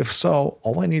 If so,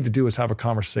 all I need to do is have a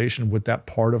conversation with that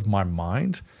part of my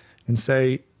mind and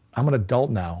say, I'm an adult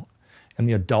now, and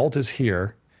the adult is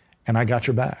here, and I got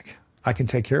your back. I can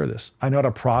take care of this. I know how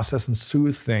to process and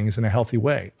soothe things in a healthy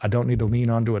way. I don't need to lean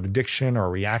onto an addiction or a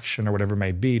reaction or whatever it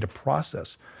may be to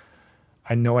process.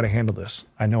 I know how to handle this.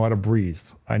 I know how to breathe.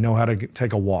 I know how to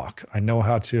take a walk. I know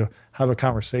how to have a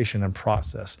conversation and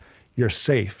process. You're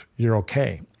safe. You're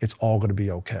okay. It's all going to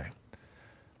be okay.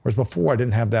 Whereas before, I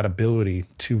didn't have that ability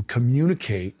to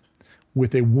communicate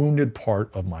with a wounded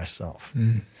part of myself.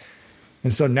 And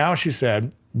so now she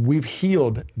said, we've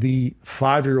healed the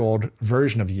 5-year-old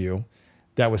version of you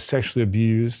that was sexually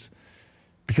abused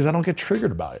because I don't get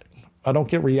triggered about it. I don't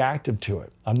get reactive to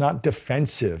it. I'm not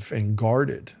defensive and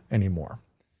guarded anymore.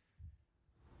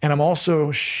 And I'm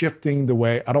also shifting the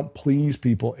way I don't please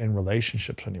people in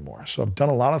relationships anymore. So I've done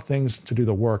a lot of things to do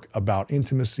the work about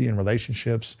intimacy and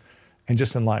relationships and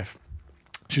just in life.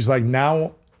 She's like,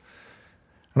 now,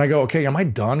 and I go, okay, am I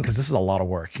done? Because this is a lot of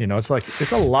work. It's like,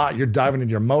 it's a lot. You're diving into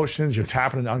your emotions. You're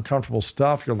tapping into uncomfortable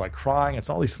stuff. You're like crying.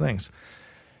 It's all these things.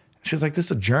 She's like, this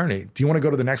is a journey. Do you want to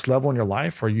go to the next level in your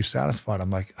life or are you satisfied?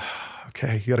 I'm like,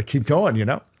 okay, you got to keep going,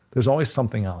 There's always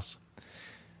something else.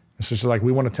 And so she's like,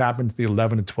 we want to tap into the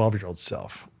 11 and 12-year-old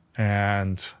self.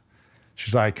 And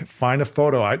she's like, find a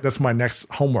photo. That's my next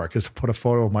homework is to put a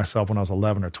photo of myself when I was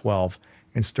 11 or 12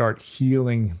 and start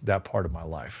healing that part of my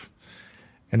life.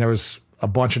 And there was a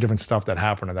bunch of different stuff that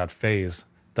happened in that phase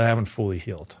that I haven't fully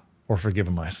healed or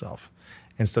forgiven myself.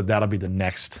 And so that'll be the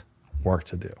next work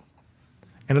to do.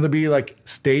 And it'll be like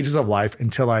stages of life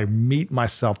until I meet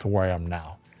myself to where I am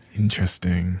now.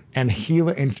 Interesting. And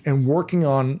healing and working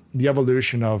on the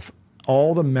evolution of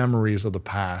all the memories of the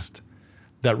past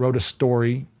that wrote a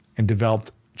story and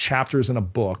developed chapters in a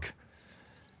book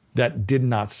that did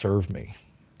not serve me.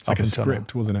 It's like a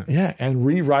script, wasn't it? Yeah, and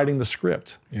rewriting the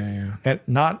script. Yeah. And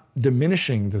not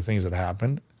diminishing the things that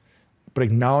happened, but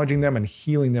acknowledging them and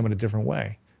healing them in a different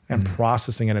way and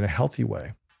processing it in a healthy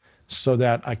way so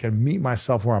that I can meet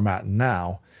myself where I'm at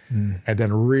now and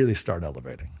then really start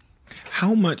elevating.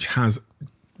 How much has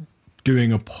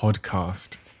doing a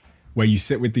podcast where you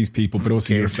sit with these people, but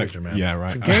also you reflect, man. Yeah,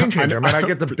 right. It's a game changer, man. I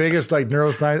get the biggest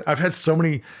neuroscience. I've had so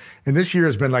many, and this year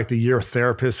has been like the year of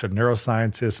therapists and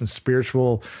neuroscientists and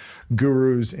spiritual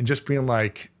gurus and just being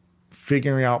like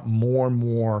figuring out more and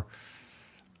more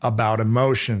about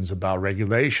emotions, about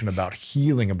regulation, about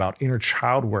healing, about inner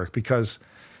child work, because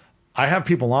I have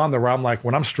people on there where I'm like,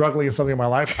 when I'm struggling in something in my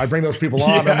life, I bring those people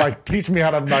on. I'm like, teach me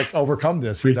how to overcome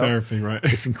this. Free therapy, right?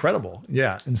 It's incredible.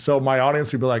 Yeah. And so my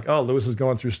audience would be like, oh, Lewis is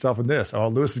going through stuff in this. Oh,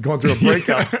 Lewis is going through a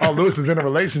breakup. Oh, Lewis is in a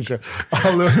relationship.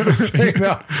 Oh, Lewis is,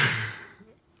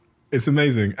 It's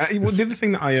amazing. The other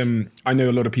thing that I know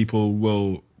a lot of people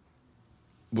will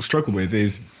will struggle with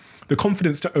is the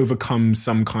confidence to overcome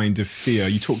some kind of fear.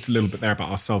 You talked a little bit there about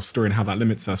our self-story and how that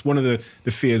limits us. One of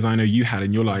the fears I know you had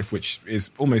in your life, which is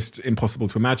almost impossible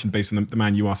to imagine based on the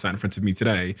man you are sat in front of me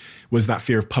today, was that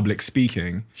fear of public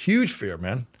speaking. Huge fear,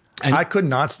 man. And I could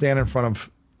not stand in front of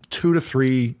 2 to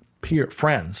 3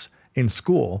 friends in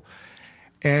school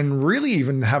and really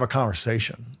even have a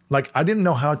conversation. Like, I didn't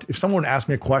know how to, if someone asked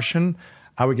me a question,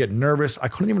 I would get nervous. I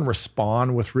couldn't even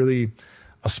respond with really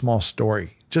a small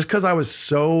story. Just because I was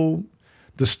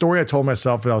the story I told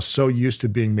myself that I was so used to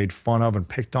being made fun of and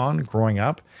picked on growing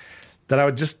up that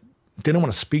I didn't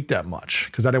want to speak that much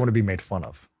because I didn't want to be made fun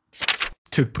of.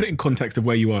 To put it in context of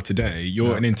where you are today,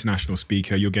 you're an international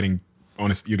speaker. You're getting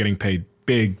paid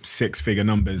big 6-figure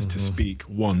numbers to speak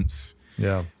once.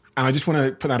 Yeah. And I just want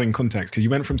to put that in context because you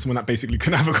went from someone that basically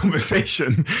couldn't have a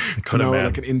conversation to now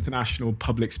like an international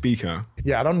public speaker.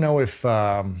 Yeah, I don't know if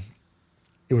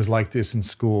it was like this in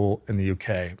school in the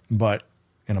UK, but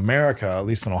in America, at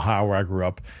least in Ohio where I grew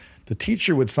up, the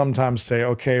teacher would sometimes say,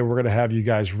 okay, we're going to have you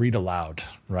guys read aloud,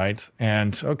 right?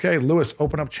 And okay, Lewis,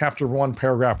 open up chapter 1,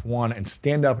 paragraph 1, and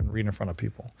stand up and read in front of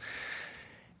people.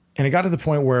 And it got to the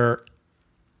point where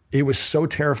it was so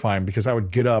terrifying because I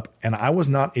would get up and I was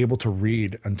not able to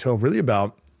read until really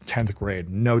about 10th grade.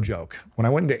 No joke. When I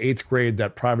went into 8th grade,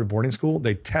 that private boarding school,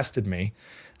 they tested me,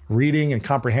 reading and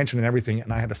comprehension and everything,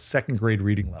 and I had a 2nd grade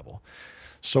reading level.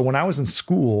 So when I was in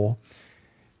school,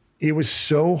 it was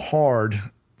so hard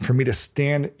for me to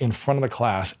stand in front of the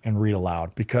class and read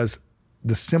aloud because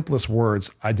the simplest words,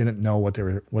 I didn't know what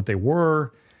they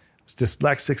were. I was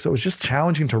dyslexic, so it was just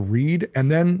challenging to read.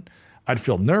 And then I'd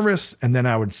feel nervous, and then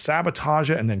I would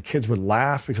sabotage it, and then kids would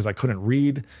laugh because I couldn't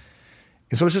read.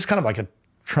 And so it was just kind of like a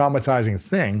traumatizing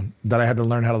thing that I had to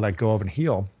learn how to let go of and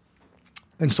heal.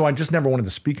 And so I just never wanted to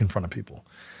speak in front of people.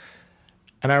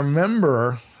 And I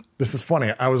remember, this is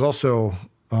funny, I was also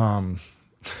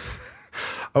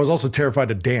terrified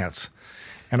to dance.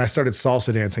 And I started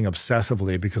salsa dancing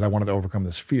obsessively because I wanted to overcome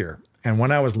this fear. And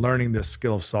when I was learning this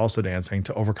skill of salsa dancing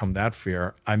to overcome that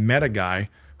fear, I met a guy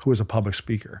who was a public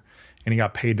speaker. And he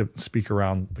got paid to speak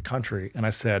around the country. And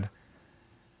I said,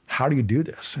 how do you do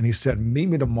this? And he said, meet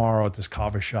me tomorrow at this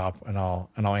coffee shop and I'll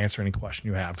answer any question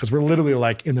you have. Because we're literally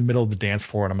like in the middle of the dance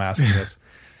floor and I'm asking this.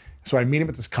 So I meet him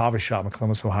at this coffee shop in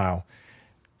Columbus, Ohio.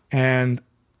 And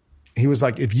he was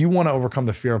like, if you want to overcome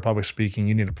the fear of public speaking,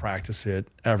 you need to practice it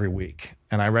every week.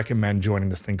 And I recommend joining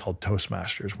this thing called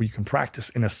Toastmasters, where you can practice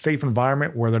in a safe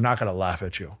environment where they're not going to laugh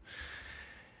at you.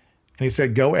 And he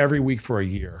said, go every week for a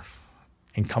year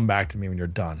and come back to me when you're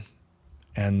done.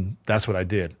 And that's what I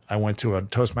did. I went to a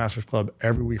Toastmasters club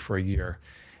every week for a year.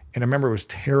 And I remember it was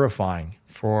terrifying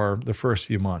for the first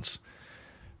few months.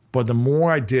 But the more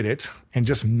I did it and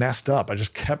just messed up, I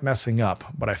just kept messing up.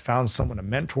 But I found someone to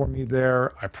mentor me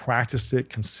there. I practiced it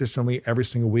consistently every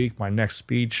single week. My next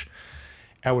speech,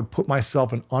 I would put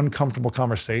myself in uncomfortable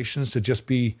conversations to just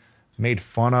be made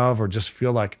fun of or just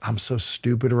feel like I'm so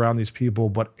stupid around these people.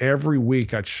 But every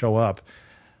week I'd show up,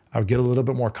 I would get a little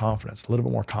bit more confidence,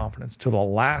 till the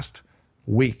last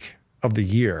week of the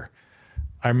year.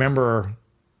 I remember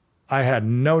I had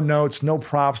no notes, no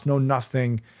props, no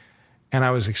nothing. And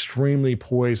I was extremely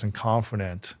poised and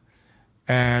confident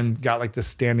and got like this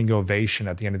standing ovation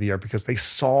at the end of the year because they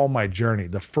saw my journey.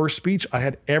 The first speech, I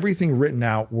had everything written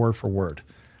out word for word.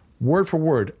 Word for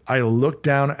word. I looked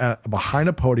down behind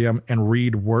a podium and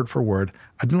read word for word.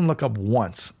 I didn't look up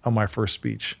once on my first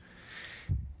speech.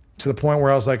 To the point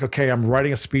where I was like, okay, I'm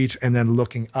writing a speech and then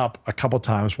looking up a couple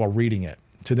times while reading it.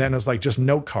 To then it was like just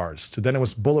note cards. To then it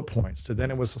was bullet points. To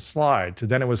then it was a slide. To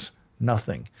then it was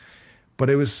nothing. But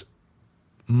it was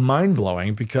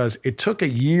mind-blowing because it took a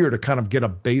year to kind of get a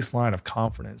baseline of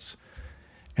confidence.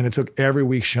 And it took every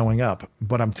week showing up.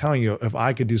 But I'm telling you, if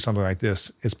I could do something like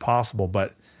this, it's possible.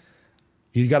 But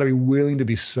you got to be willing to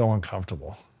be so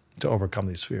uncomfortable to overcome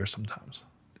these fears sometimes.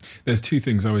 There's two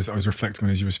things I was reflecting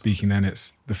on as you were speaking then.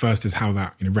 It's the first is how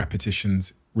that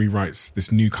repetitions rewrites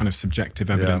this new kind of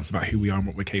subjective evidence about who we are and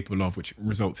what we're capable of, which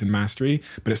results in mastery.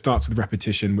 But it starts with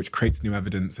repetition, which creates new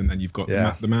evidence, and then you've got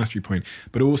the mastery point.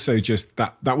 But also just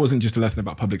that wasn't just a lesson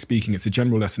about public speaking. It's a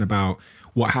general lesson about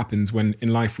what happens when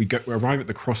in life we arrive at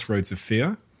the crossroads of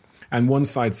fear. And one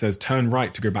side says, turn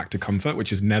right to go back to comfort,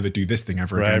 which is never do this thing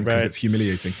ever again because it's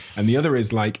humiliating. And the other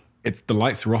is like, it's the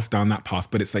lights are off down that path,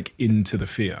 but it's like into the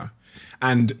fear.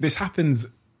 And this happens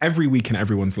every week in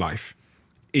everyone's life.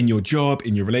 In your job,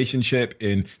 in your relationship,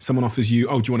 in someone offers you,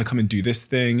 oh, do you want to come and do this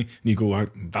thing? And you go, oh,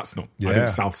 that's not, I don't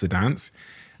salsa dance.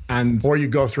 Or you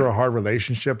go through a hard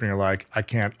relationship and you're like, I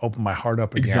can't open my heart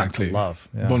up again to love.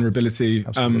 Yeah. Vulnerability.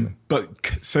 Absolutely. But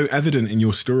so evident in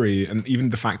your story, and even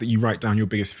the fact that you write down your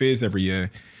biggest fears every year,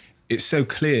 it's so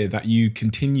clear that you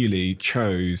continually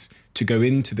chose to go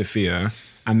into the fear,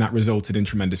 and that resulted in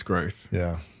tremendous growth.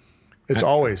 Yeah. It's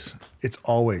always.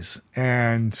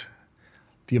 And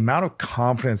the amount of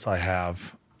confidence I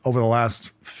have over the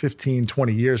last 15,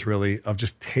 20 years, really, of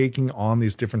just taking on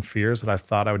these different fears that I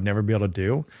thought I would never be able to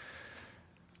do.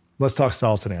 Let's talk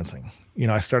salsa dancing.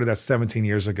 I started that 17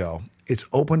 years ago. It's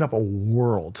opened up a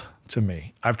world to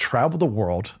me. I've traveled the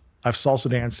world. I've salsa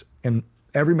danced in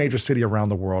every major city around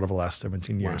the world over the last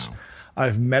 17 years. Wow.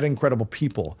 I've met incredible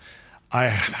people. I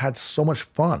have had so much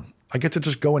fun. I get to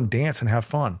just go and dance and have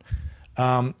fun.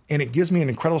 And it gives me an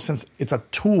incredible sense. It's a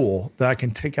tool that I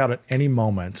can take out at any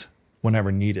moment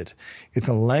whenever needed. It's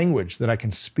a language that I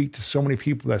can speak to so many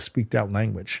people that speak that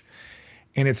language.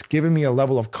 And it's given me a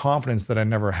level of confidence that I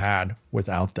never had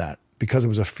without that, because it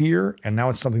was a fear and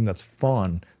now it's something that's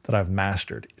fun that I've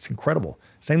mastered. It's incredible.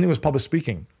 Same thing with public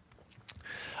speaking.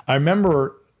 I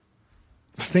remember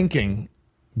thinking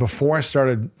before I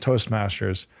started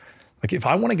Toastmasters, like, if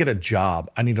I want to get a job,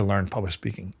 I need to learn public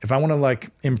speaking. If I want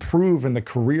to improve in the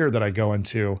career that I go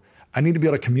into, I need to be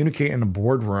able to communicate in a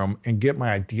boardroom and get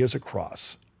my ideas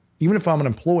across. Even if I'm an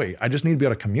employee, I just need to be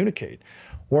able to communicate.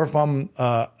 Or if I'm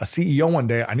a CEO one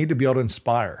day, I need to be able to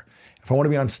inspire. If I want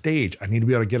to be on stage, I need to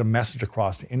be able to get a message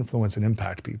across to influence and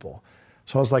impact people.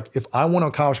 So I was like, if I want to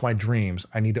accomplish my dreams,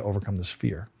 I need to overcome this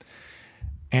fear.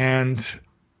 And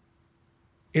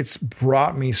it's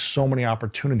brought me so many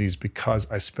opportunities because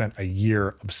I spent a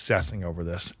year obsessing over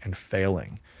this and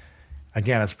failing.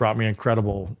 Again, it's brought me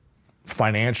incredible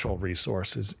financial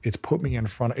resources. It's put me in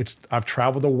front. I've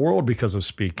traveled the world because of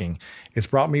speaking. It's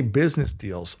brought me business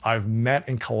deals. I've met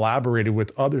and collaborated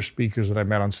with other speakers that I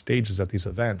met on stages at these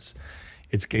events.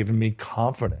 It's given me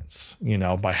confidence,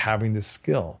 by having this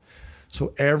skill.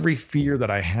 So every fear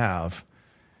that I have,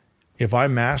 if I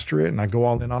master it and I go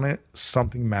all in on it,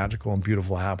 something magical and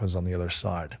beautiful happens on the other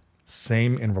side.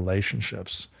 Same in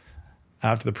relationships.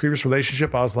 After the previous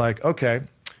relationship, I was like, okay,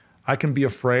 I can be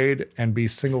afraid and be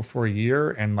single for a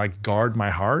year and guard my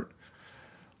heart,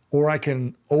 or I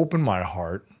can open my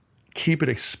heart, keep it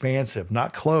expansive,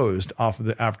 not closed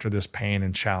after this pain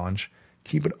and challenge,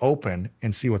 keep it open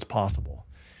and see what's possible.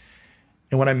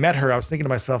 And when I met her, I was thinking to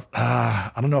myself,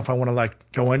 I don't know if I want to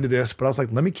go into this, but I was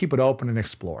like, let me keep it open and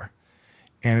explore.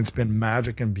 And it's been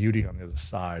magic and beauty on the other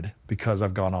side because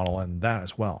I've gone all in that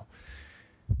as well.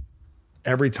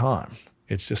 Every time,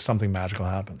 it's just something magical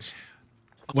happens.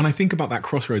 When I think about that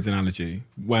crossroads analogy,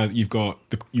 where you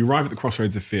arrive at the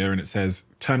crossroads of fear and it says,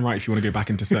 turn right if you want to go back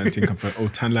into certainty and comfort, or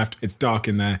turn left, it's dark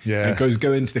in there. Yeah. And it goes,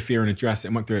 go into the fear and address it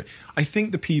and work through it. I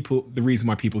think the reason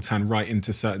why people turn right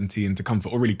into certainty, into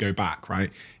comfort, or really go back,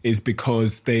 right, is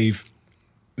because they've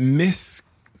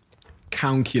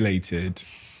miscalculated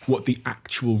what the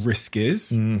actual risk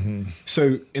is. Mm-hmm.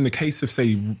 So in the case of,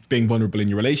 say, being vulnerable in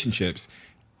your relationships,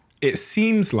 it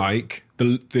seems like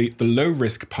the low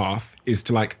risk path is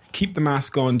to keep the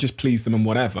mask on, just please them and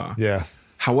whatever. Yeah.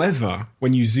 However,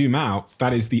 when you zoom out,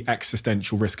 that is the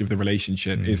existential risk of the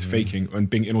relationship, is faking and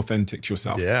being inauthentic to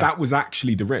yourself. Yeah. That was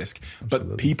actually the risk. Absolutely.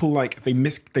 But people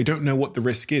they don't know what the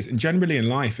risk is. And generally in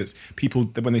life, it's people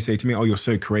that when they say to me, oh, you're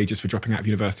so courageous for dropping out of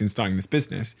university and starting this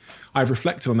business, I've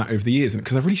reflected on that over the years. And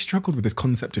because I've really struggled with this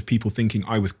concept of people thinking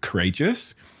I was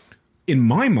courageous. In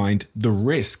my mind, the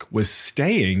risk was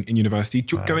staying in university,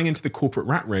 going into the corporate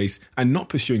rat race and not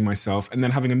pursuing myself, and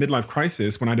then having a midlife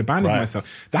crisis when I'd abandoned myself.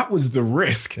 That was the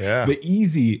risk. Yeah. The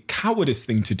easy, cowardice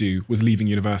thing to do was leaving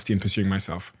university and pursuing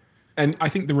myself. And I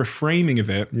think the reframing of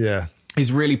it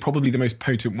is really probably the most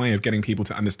potent way of getting people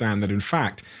to understand that, in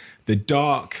fact, the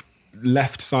dark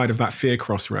left side of that fear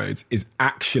crossroads is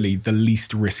actually the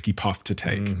least risky path to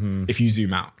take if you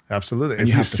zoom out. Absolutely. And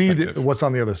if you see what's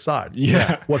on the other side.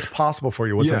 Yeah. What's possible for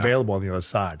you, what's available on the other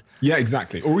side. Yeah,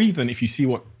 exactly. Or even if you see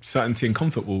what certainty and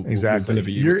comfort will deliver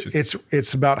you.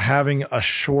 It's about having a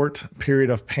short period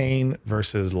of pain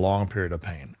versus long period of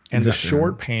pain. And the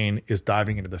short pain is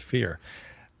diving into the fear.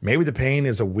 Maybe the pain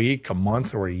is a week, a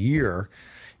month, or a year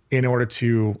in order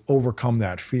to overcome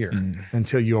that fear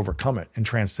until you overcome it and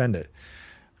transcend it.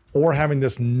 Or having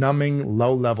this numbing,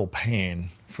 low-level pain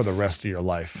for the rest of your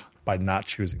life by not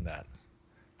choosing that.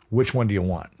 Which one do you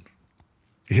want?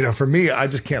 For me, I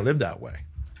just can't live that way.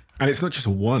 And it's not just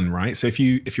one, right? So if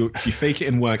you fake it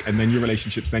in work and then your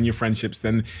relationships, then your friendships,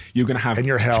 then you're going to have... And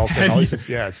your health. And all this,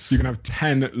 yes. You're going to have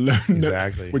 10...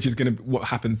 Exactly. Which is going to... What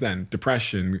happens then?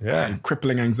 Depression,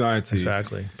 crippling anxiety.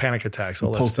 Exactly. Panic attacks,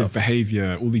 all that stuff. Impulsive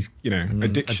behavior, all these,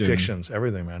 addictions. Addictions,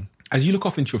 everything, man. As you look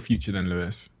off into your future then,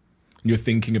 Lewis, and you're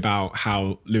thinking about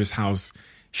how Lewis Howes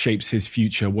shapes his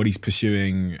future, what he's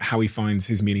pursuing, how he finds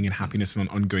his meaning and happiness on an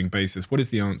ongoing basis, what is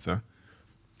the answer?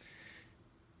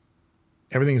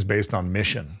 Everything is based on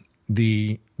mission.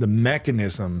 The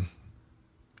mechanism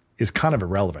is kind of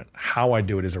irrelevant. How I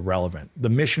do it is irrelevant. The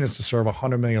mission is to serve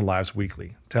 100 million lives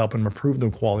weekly, to help them improve the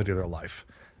quality of their life.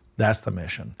 That's the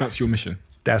mission. That's your mission?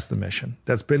 That's the mission.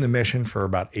 That's been the mission for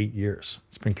about 8 years.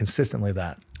 It's been consistently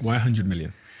that. Why 100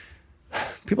 million?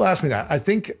 People ask me that. I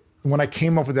think when I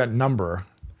came up with that number,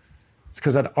 it's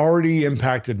because I'd already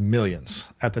impacted millions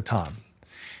at the time.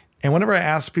 And whenever I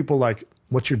ask people like,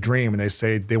 what's your dream? And they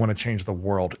say they want to change the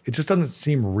world, it just doesn't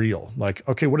seem real. Like,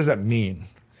 okay, what does that mean?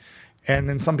 And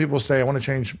then some people say, I want to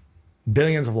change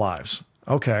billions of lives.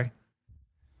 Okay.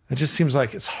 It just seems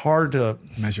like it's hard to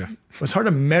measure. It's hard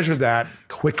to measure that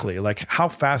quickly. Like, how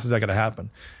fast is that going to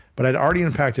happen? But I'd already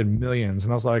impacted millions.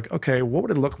 And I was like, okay, what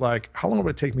would it look like? How long would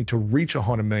it take me to reach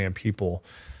 100 million people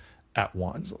at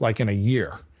once, like in a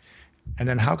year? And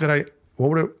then what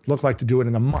would it look like to do it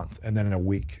in a month and then in a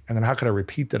week? And then how could I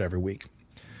repeat that every week?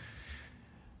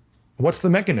 What's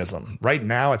the mechanism? Right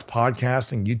now, it's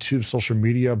podcasting, YouTube, social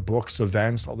media, books,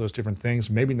 events, all those different things.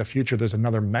 Maybe in the future, there's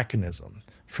another mechanism.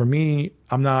 For me,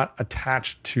 I'm not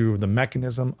attached to the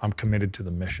mechanism. I'm committed to the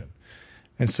mission.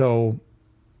 And so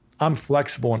I'm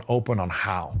flexible and open on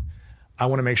how. I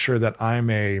want to make sure that I'm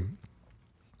a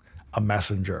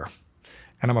messenger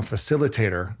and I'm a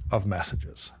facilitator of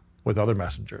messages with other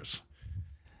messengers.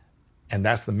 And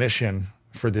that's the mission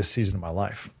for this season of my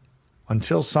life.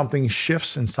 Until something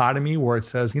shifts inside of me where it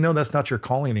says, that's not your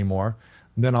calling anymore,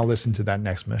 then I'll listen to that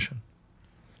next mission.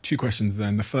 2 questions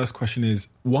then. The first question is,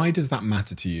 why does that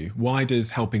matter to you? Why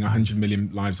does helping 100 million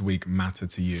lives a week matter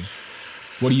to you?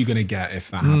 What are you going to get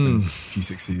if that happens, if you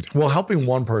succeed? Well, helping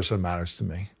one person matters to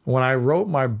me. When I wrote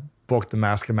my book, The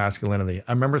Mask of Masculinity,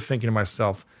 I remember thinking to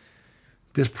myself,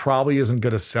 this probably isn't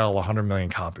going to sell 100 million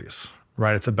copies.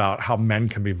 Right? It's about how men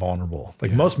can be vulnerable.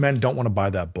 Like most men don't want to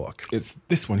buy that book. It's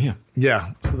this one here.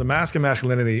 Yeah. So The Mask of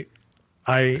Masculinity,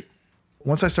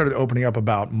 once I started opening up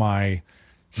about my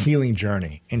healing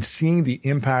journey and seeing the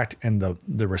impact and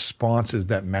the responses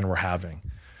that men were having,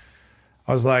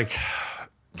 I was like,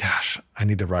 gosh, I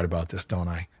need to write about this, don't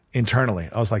I? Internally,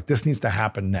 I was like, this needs to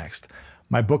happen next.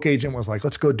 My book agent was like,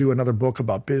 let's go do another book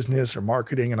about business or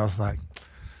marketing. And I was like,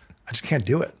 I just can't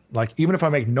do it. Like, even if I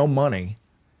make no money,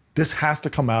 this has to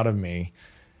come out of me,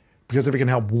 because if it can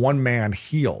help one man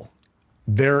heal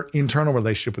their internal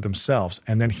relationship with themselves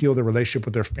and then heal their relationship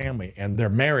with their family and their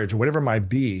marriage or whatever it might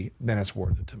be, then it's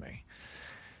worth it to me.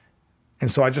 And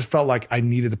so I just felt like I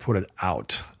needed to put it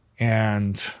out.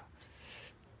 And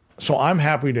so I'm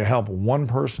happy to help one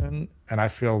person, and I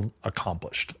feel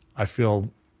accomplished. I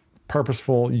feel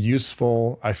purposeful,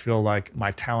 useful. I feel like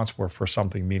my talents were for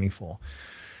something meaningful.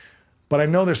 But I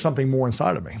know there's something more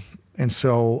inside of me. And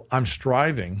so I'm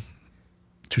striving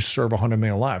to serve 100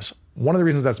 million lives. One of the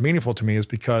reasons that's meaningful to me is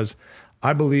because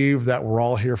I believe that we're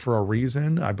all here for a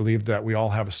reason. I believe that we all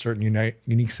have a certain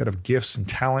unique set of gifts and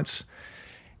talents.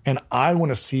 And I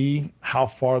want to see how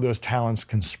far those talents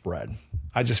can spread.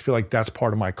 I just feel like that's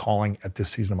part of my calling at this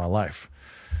season of my life.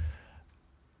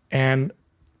 And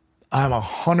I'm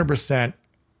 100%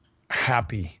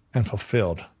 happy and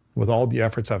fulfilled with all the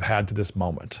efforts I've had to this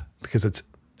moment, because it's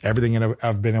everything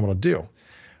I've been able to do.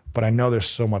 But I know there's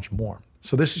so much more.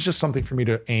 So this is just something for me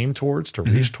to aim towards, to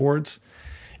reach towards.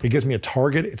 It gives me a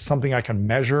target. It's something I can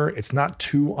measure. It's not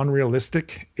too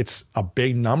unrealistic. It's a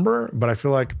big number, but I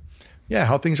feel like, yeah,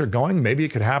 how things are going, maybe it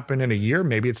could happen in a year,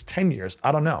 maybe it's 10 years.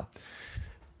 I don't know.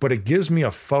 But it gives me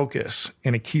a focus,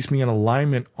 and it keeps me in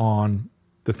alignment on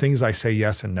the things I say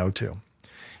yes and no to.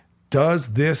 Does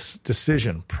this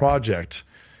decision, project,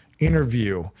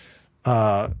 interview,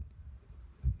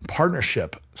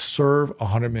 partnership serve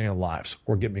 100 million lives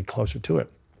or get me closer to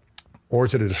it? Or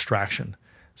is it a distraction?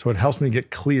 So it helps me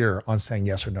get clear on saying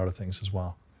yes or no to things as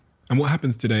well. And what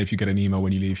happens today if you get an email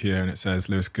when you leave here and it says,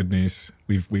 Lewis, good news,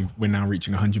 we're now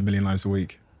reaching 100 million lives a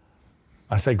week?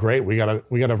 I say, great, we gotta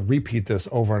repeat this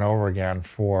over and over again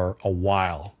for a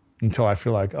while until I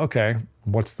feel like, okay,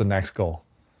 what's the next goal?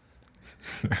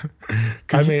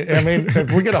 I mean,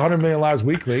 if we get 100 million lives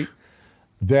weekly,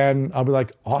 then I'll be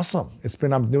like, awesome.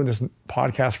 I'm doing this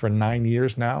podcast for 9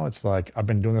 years now. It's like, I've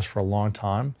been doing this for a long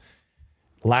time.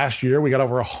 Last year, we got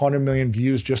over 100 million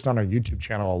views just on our YouTube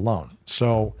channel alone.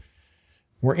 So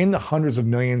we're in the hundreds of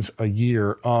millions a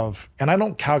year and I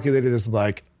don't calculate it as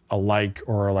like a like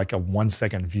or like a 1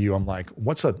 second view. I'm like,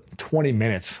 what's a 20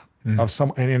 minutes of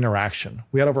an interaction?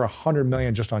 We had over 100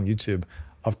 million just on YouTube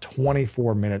of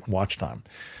 24-minute watch time.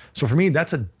 So for me,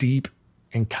 that's a deep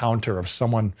encounter of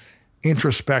someone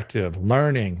introspective,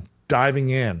 learning, diving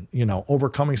in,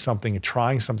 overcoming something and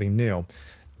trying something new,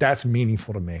 that's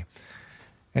meaningful to me.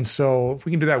 And so if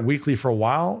we can do that weekly for a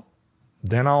while,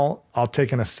 then I'll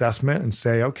take an assessment and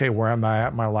say, okay, where am I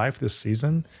at in my life this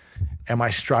season? Am I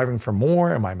striving for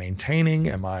more? Am I maintaining?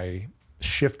 Am I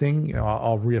shifting?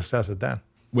 I'll reassess it then.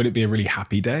 Would it be a really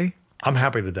happy day? I'm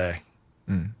happy today.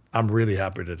 I'm really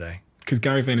happy today. Because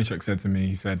Gary Vaynerchuk said to me,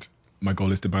 he said, my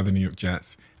goal is to buy the New York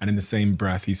Jets. And in the same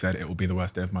breath, he said, it will be the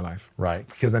worst day of my life. Right.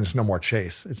 Because then it's no more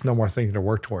chase. It's no more thing to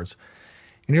work towards.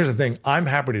 And here's the thing. I'm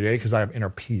happy today because I have inner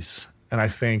peace. And I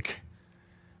think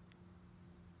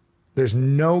there's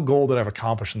no goal that I've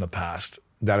accomplished in the past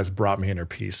that has brought me inner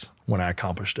peace when I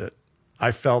accomplished it.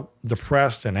 I felt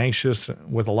depressed and anxious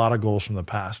with a lot of goals from the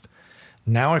past.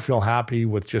 Now I feel happy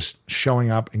with just showing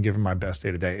up and giving my best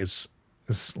day to day. As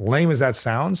lame as that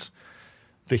sounds,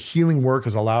 the healing work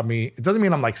has allowed me, it doesn't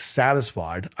mean I'm like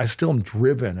satisfied. I still am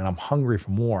driven and I'm hungry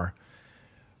for more.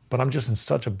 But I'm just in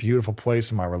such a beautiful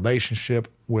place in my relationship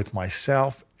with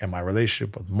myself and my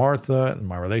relationship with Martha and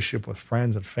my relationship with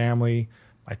friends and family,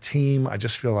 my team. I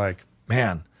just feel like,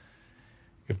 man,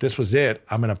 if this was it,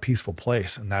 I'm in a peaceful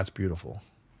place, and that's beautiful.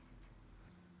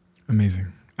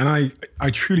 Amazing. And I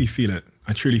truly feel it.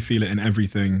 I truly feel it in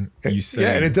everything you say.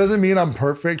 Yeah, and it doesn't mean I'm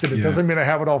perfect, and it doesn't mean I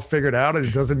have it all figured out, and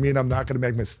it doesn't mean I'm not going to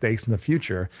make mistakes in the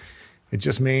future. It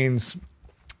just means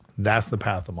that's the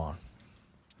path I'm on.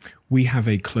 We have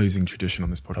a closing tradition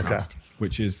on this podcast,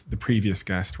 which is the previous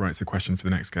guest writes a question for the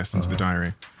next guest into the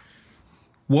diary.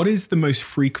 What is the most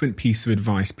frequent piece of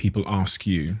advice people ask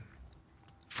you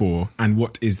for, and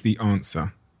what is the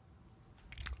answer?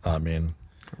 I mean,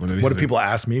 what do people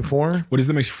ask me for? What is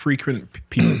the most frequent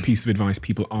piece of advice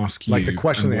people ask you? Like the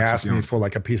question they ask me for,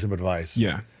 like a piece of advice.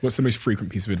 Yeah. What's the most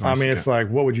frequent piece of advice? I mean, it's like,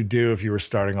 what would you do if you were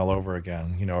starting all over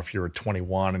again? If you were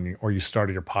 21 or you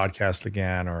started your podcast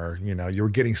again, or, you were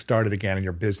getting started again in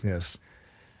your business,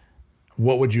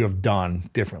 what would you have done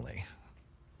differently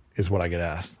is what I get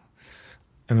asked.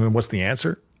 And then what's the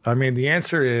answer? I mean, the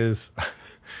answer is,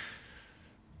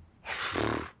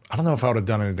 I don't know if I would have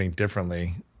done anything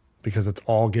differently, because it's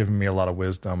all given me a lot of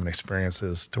wisdom and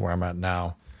experiences to where I'm at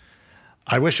now.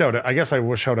 I wish I would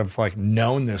have like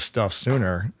known this stuff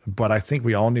sooner, but I think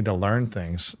we all need to learn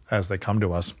things as they come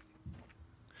to us.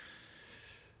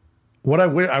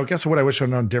 I guess what I wish I would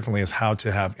have known differently is how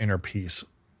to have inner peace.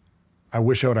 I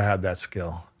wish I would have had that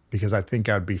skill, because I think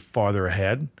I'd be farther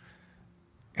ahead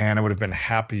and I would have been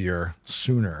happier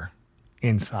sooner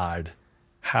inside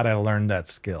had I learned that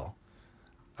skill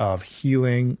of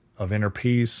healing, of inner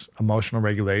peace, emotional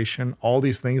regulation, all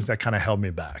these things that kind of held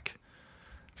me back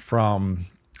from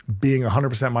being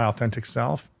 100% my authentic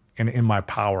self and in my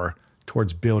power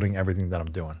towards building everything that I'm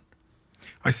doing.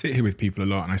 I sit here with people a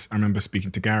lot, and I remember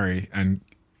speaking to Gary, and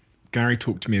Gary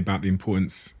talked to me about the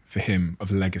importance for him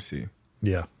of legacy.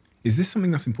 Yeah. Is this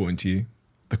something that's important to you?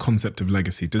 The concept of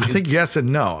legacy? I think yes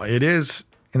and no. It is,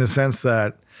 in the sense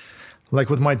that,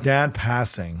 like with my dad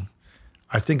passing,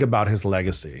 I think about his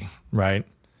legacy, right?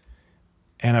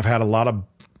 And I've had a lot of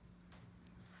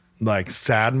like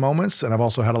sad moments, and I've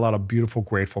also had a lot of beautiful,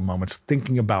 grateful moments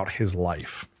thinking about his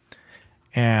life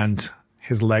and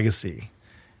his legacy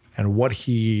and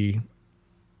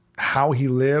how he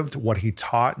lived, what he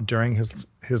taught during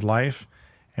his life,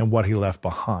 and what he left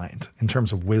behind in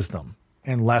terms of wisdom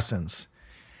and lessons.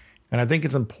 And I think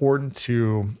it's important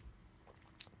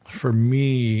for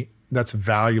me, that's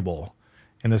valuable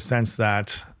in the sense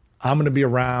that I'm going to be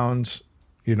around,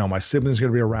 my siblings are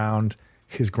going to be around,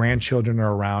 his grandchildren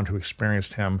are around who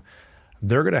experienced him.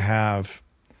 We are going to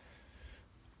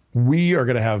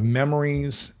have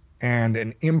memories and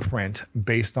an imprint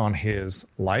based on his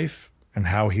life and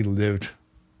how he lived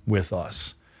with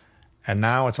us. And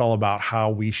now it's all about how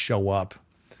we show up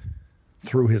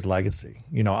through his legacy.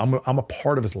 I'm a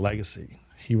part of his legacy.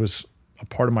 He was a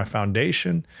part of my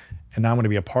foundation, and now I'm going to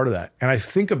be a part of that. And I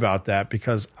think about that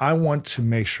because I want to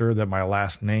make sure that my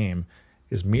last name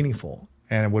is meaningful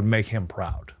and it would make him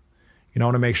proud. I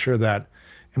want to make sure that,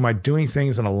 am I doing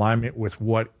things in alignment with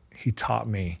what he taught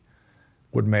me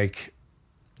would make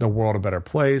the world a better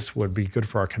place, would be good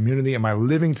for our community? Am I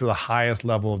living to the highest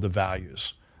level of the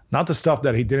values? Not the stuff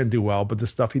that he didn't do well, but the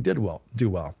stuff he did do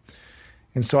well.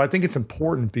 And so I think it's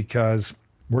important because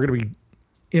we're going to be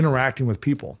interacting with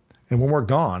people. And when we're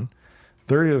gone,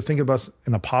 they're either thinking of us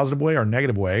in a positive way or a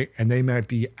negative way, and they might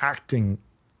be acting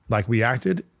like we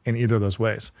acted in either of those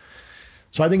ways.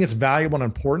 So I think it's valuable and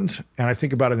important, and I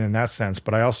think about it in that sense,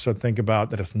 but I also think about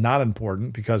that it's not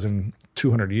important because in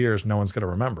 200 years, no one's going to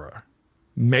remember.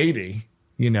 Maybe,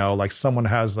 like someone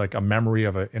has like a memory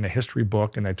of in a history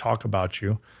book and they talk about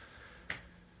you.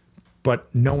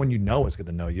 but no one you know is going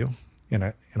to know you in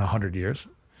 100 years.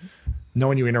 No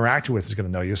one you interact with is going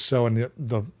to know you. So in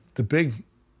the big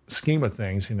scheme of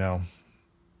things, you know,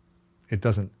 it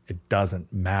doesn't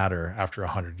matter after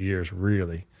 100 years,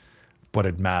 really, but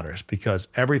it matters because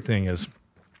everything is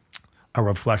a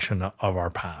reflection of our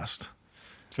past.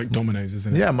 It's like dominoes,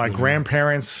 isn't it? Yeah, my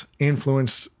grandparents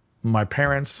influenced my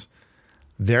parents,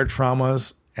 their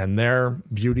traumas and their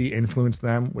beauty influenced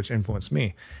them, which influenced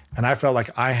me. And I felt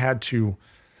like I had to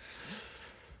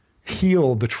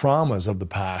heal the traumas of the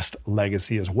past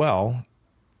legacy as well,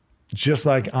 just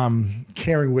like I'm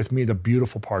carrying with me the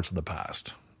beautiful parts of the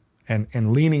past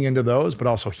and leaning into those, but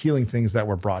also healing things that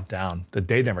were brought down that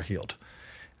they never healed.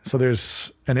 So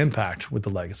there's an impact with the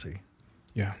legacy.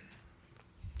 Yeah.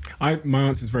 My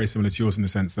answer is very similar to yours in the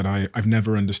sense that I've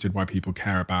never understood why people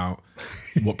care about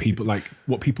what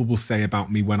people will say about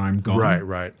me when I'm gone.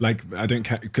 Right. Like, I don't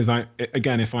care because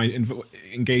if I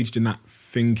engaged in that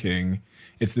thinking,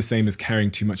 it's the same as caring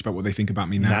too much about what they think about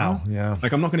me now. Yeah.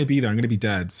 Like, I'm not going to be there. I'm going to be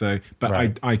dead. So, but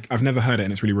Right. I've never heard it,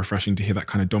 and it's really refreshing to hear that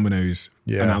kind of dominoes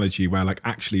analogy where, like,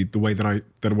 actually the way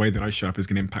that I show up is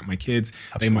going to impact my kids.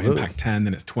 Absolutely. They might impact 10,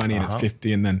 then it's 20, and it's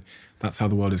 50, and then that's how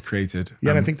the world is created.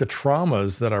 Yeah, and I think the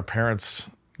traumas that our parents,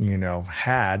 you know,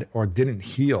 had or didn't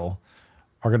heal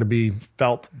are going to be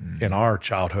felt in our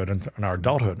childhood and in our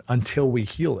adulthood until we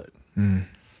heal it.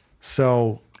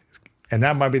 So, and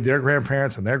that might be their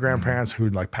grandparents and their grandparents who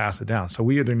like pass it down. So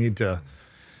we either need to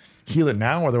heal it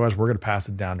now, or otherwise we're going to pass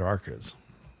it down to our kids.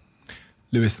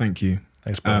 Lewis, thank you.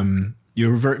 Thanks, brother.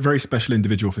 You're a very, very special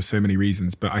individual for so many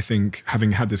reasons, but I think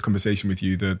having had this conversation with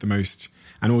you, the most,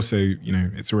 and also, you know,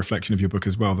 it's a reflection of your book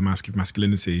as well, The Mask of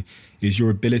Masculinity, is your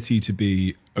ability to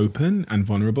be open and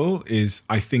vulnerable is,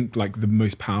 I think, like the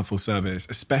most powerful service,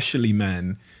 especially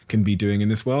men can be doing in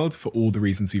this world for all the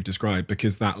reasons we've described,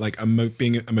 because that like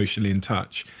being emotionally in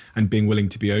touch and being willing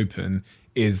to be open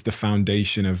is the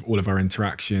foundation of all of our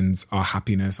interactions, our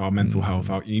happiness, our mental health,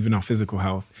 even our physical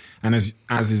health. And as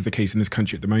is the case in this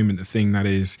country at the moment, the thing that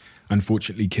is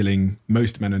unfortunately killing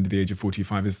most men under the age of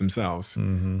 45 is themselves.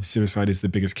 Suicide is the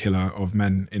biggest killer of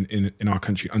men in our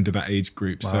country under that age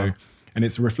group. Wow. So, and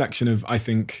it's a reflection of, I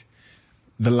think,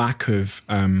 the lack of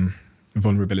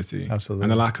vulnerability. Absolutely.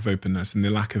 And the lack of openness and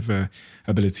the lack of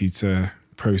ability to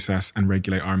process and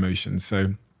regulate our emotions.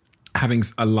 So having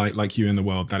a light like you in the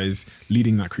world that is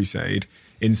leading that crusade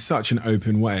in such an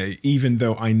open way, even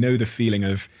though I know the feeling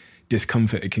of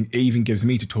discomfort it even gives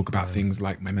me to talk about things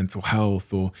like my mental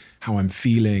health or how I'm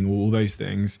feeling or all those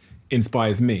things,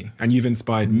 inspires me. And you've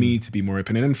inspired me to be more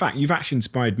open. And in fact, you've actually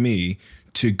inspired me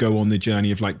to go on the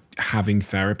journey of like having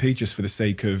therapy just for the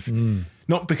sake of,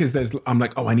 not because I'm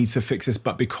like, oh, I need to fix this,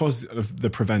 but because of the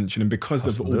prevention and because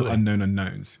of all the unknown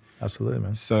unknowns. Absolutely,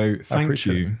 man. So thank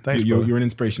you. It. Thanks, you're an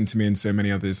inspiration to me and so many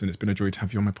others, and it's been a joy to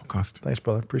have you on my podcast. Thanks,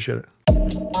 brother. Appreciate it.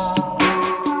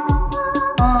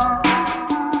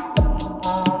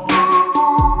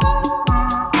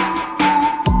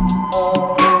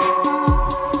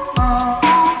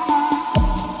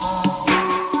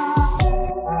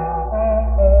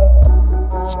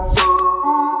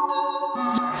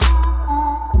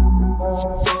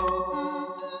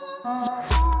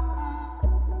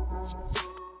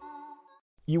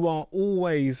 You are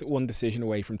always one decision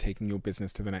away from taking your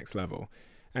business to the next level.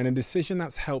 And a decision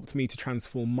that's helped me to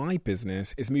transform my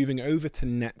business is moving over to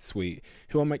NetSuite,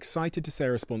 who I'm excited to say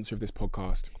are a sponsor of this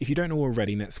podcast. If you don't know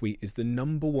already, NetSuite is the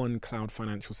 #1 cloud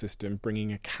financial system,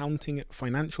 bringing accounting,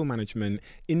 financial management,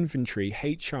 inventory,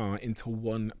 HR into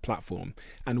one platform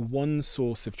and one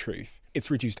source of truth. It's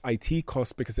reduced IT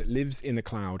costs because it lives in the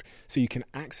cloud, so you can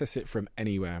access it from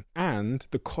anywhere. And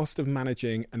the cost of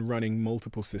managing and running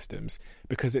multiple systems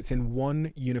because it's in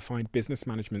one unified business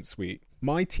management suite.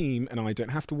 My team and I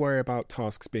don't have to worry about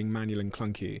tasks being manual and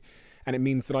clunky. And it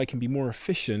means that I can be more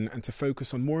efficient and to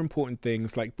focus on more important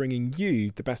things like bringing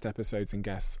you the best episodes and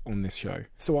guests on this show.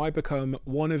 So I become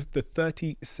one of the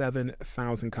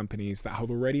 37,000 companies that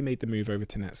have already made the move over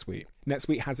to NetSuite.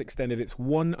 NetSuite has extended its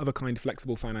one-of-a-kind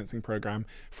flexible financing program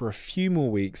for a few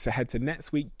more weeks. So head to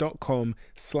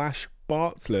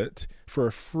netsuite.com/Bartlett for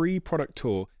a free product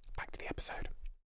tour. Back to the episode.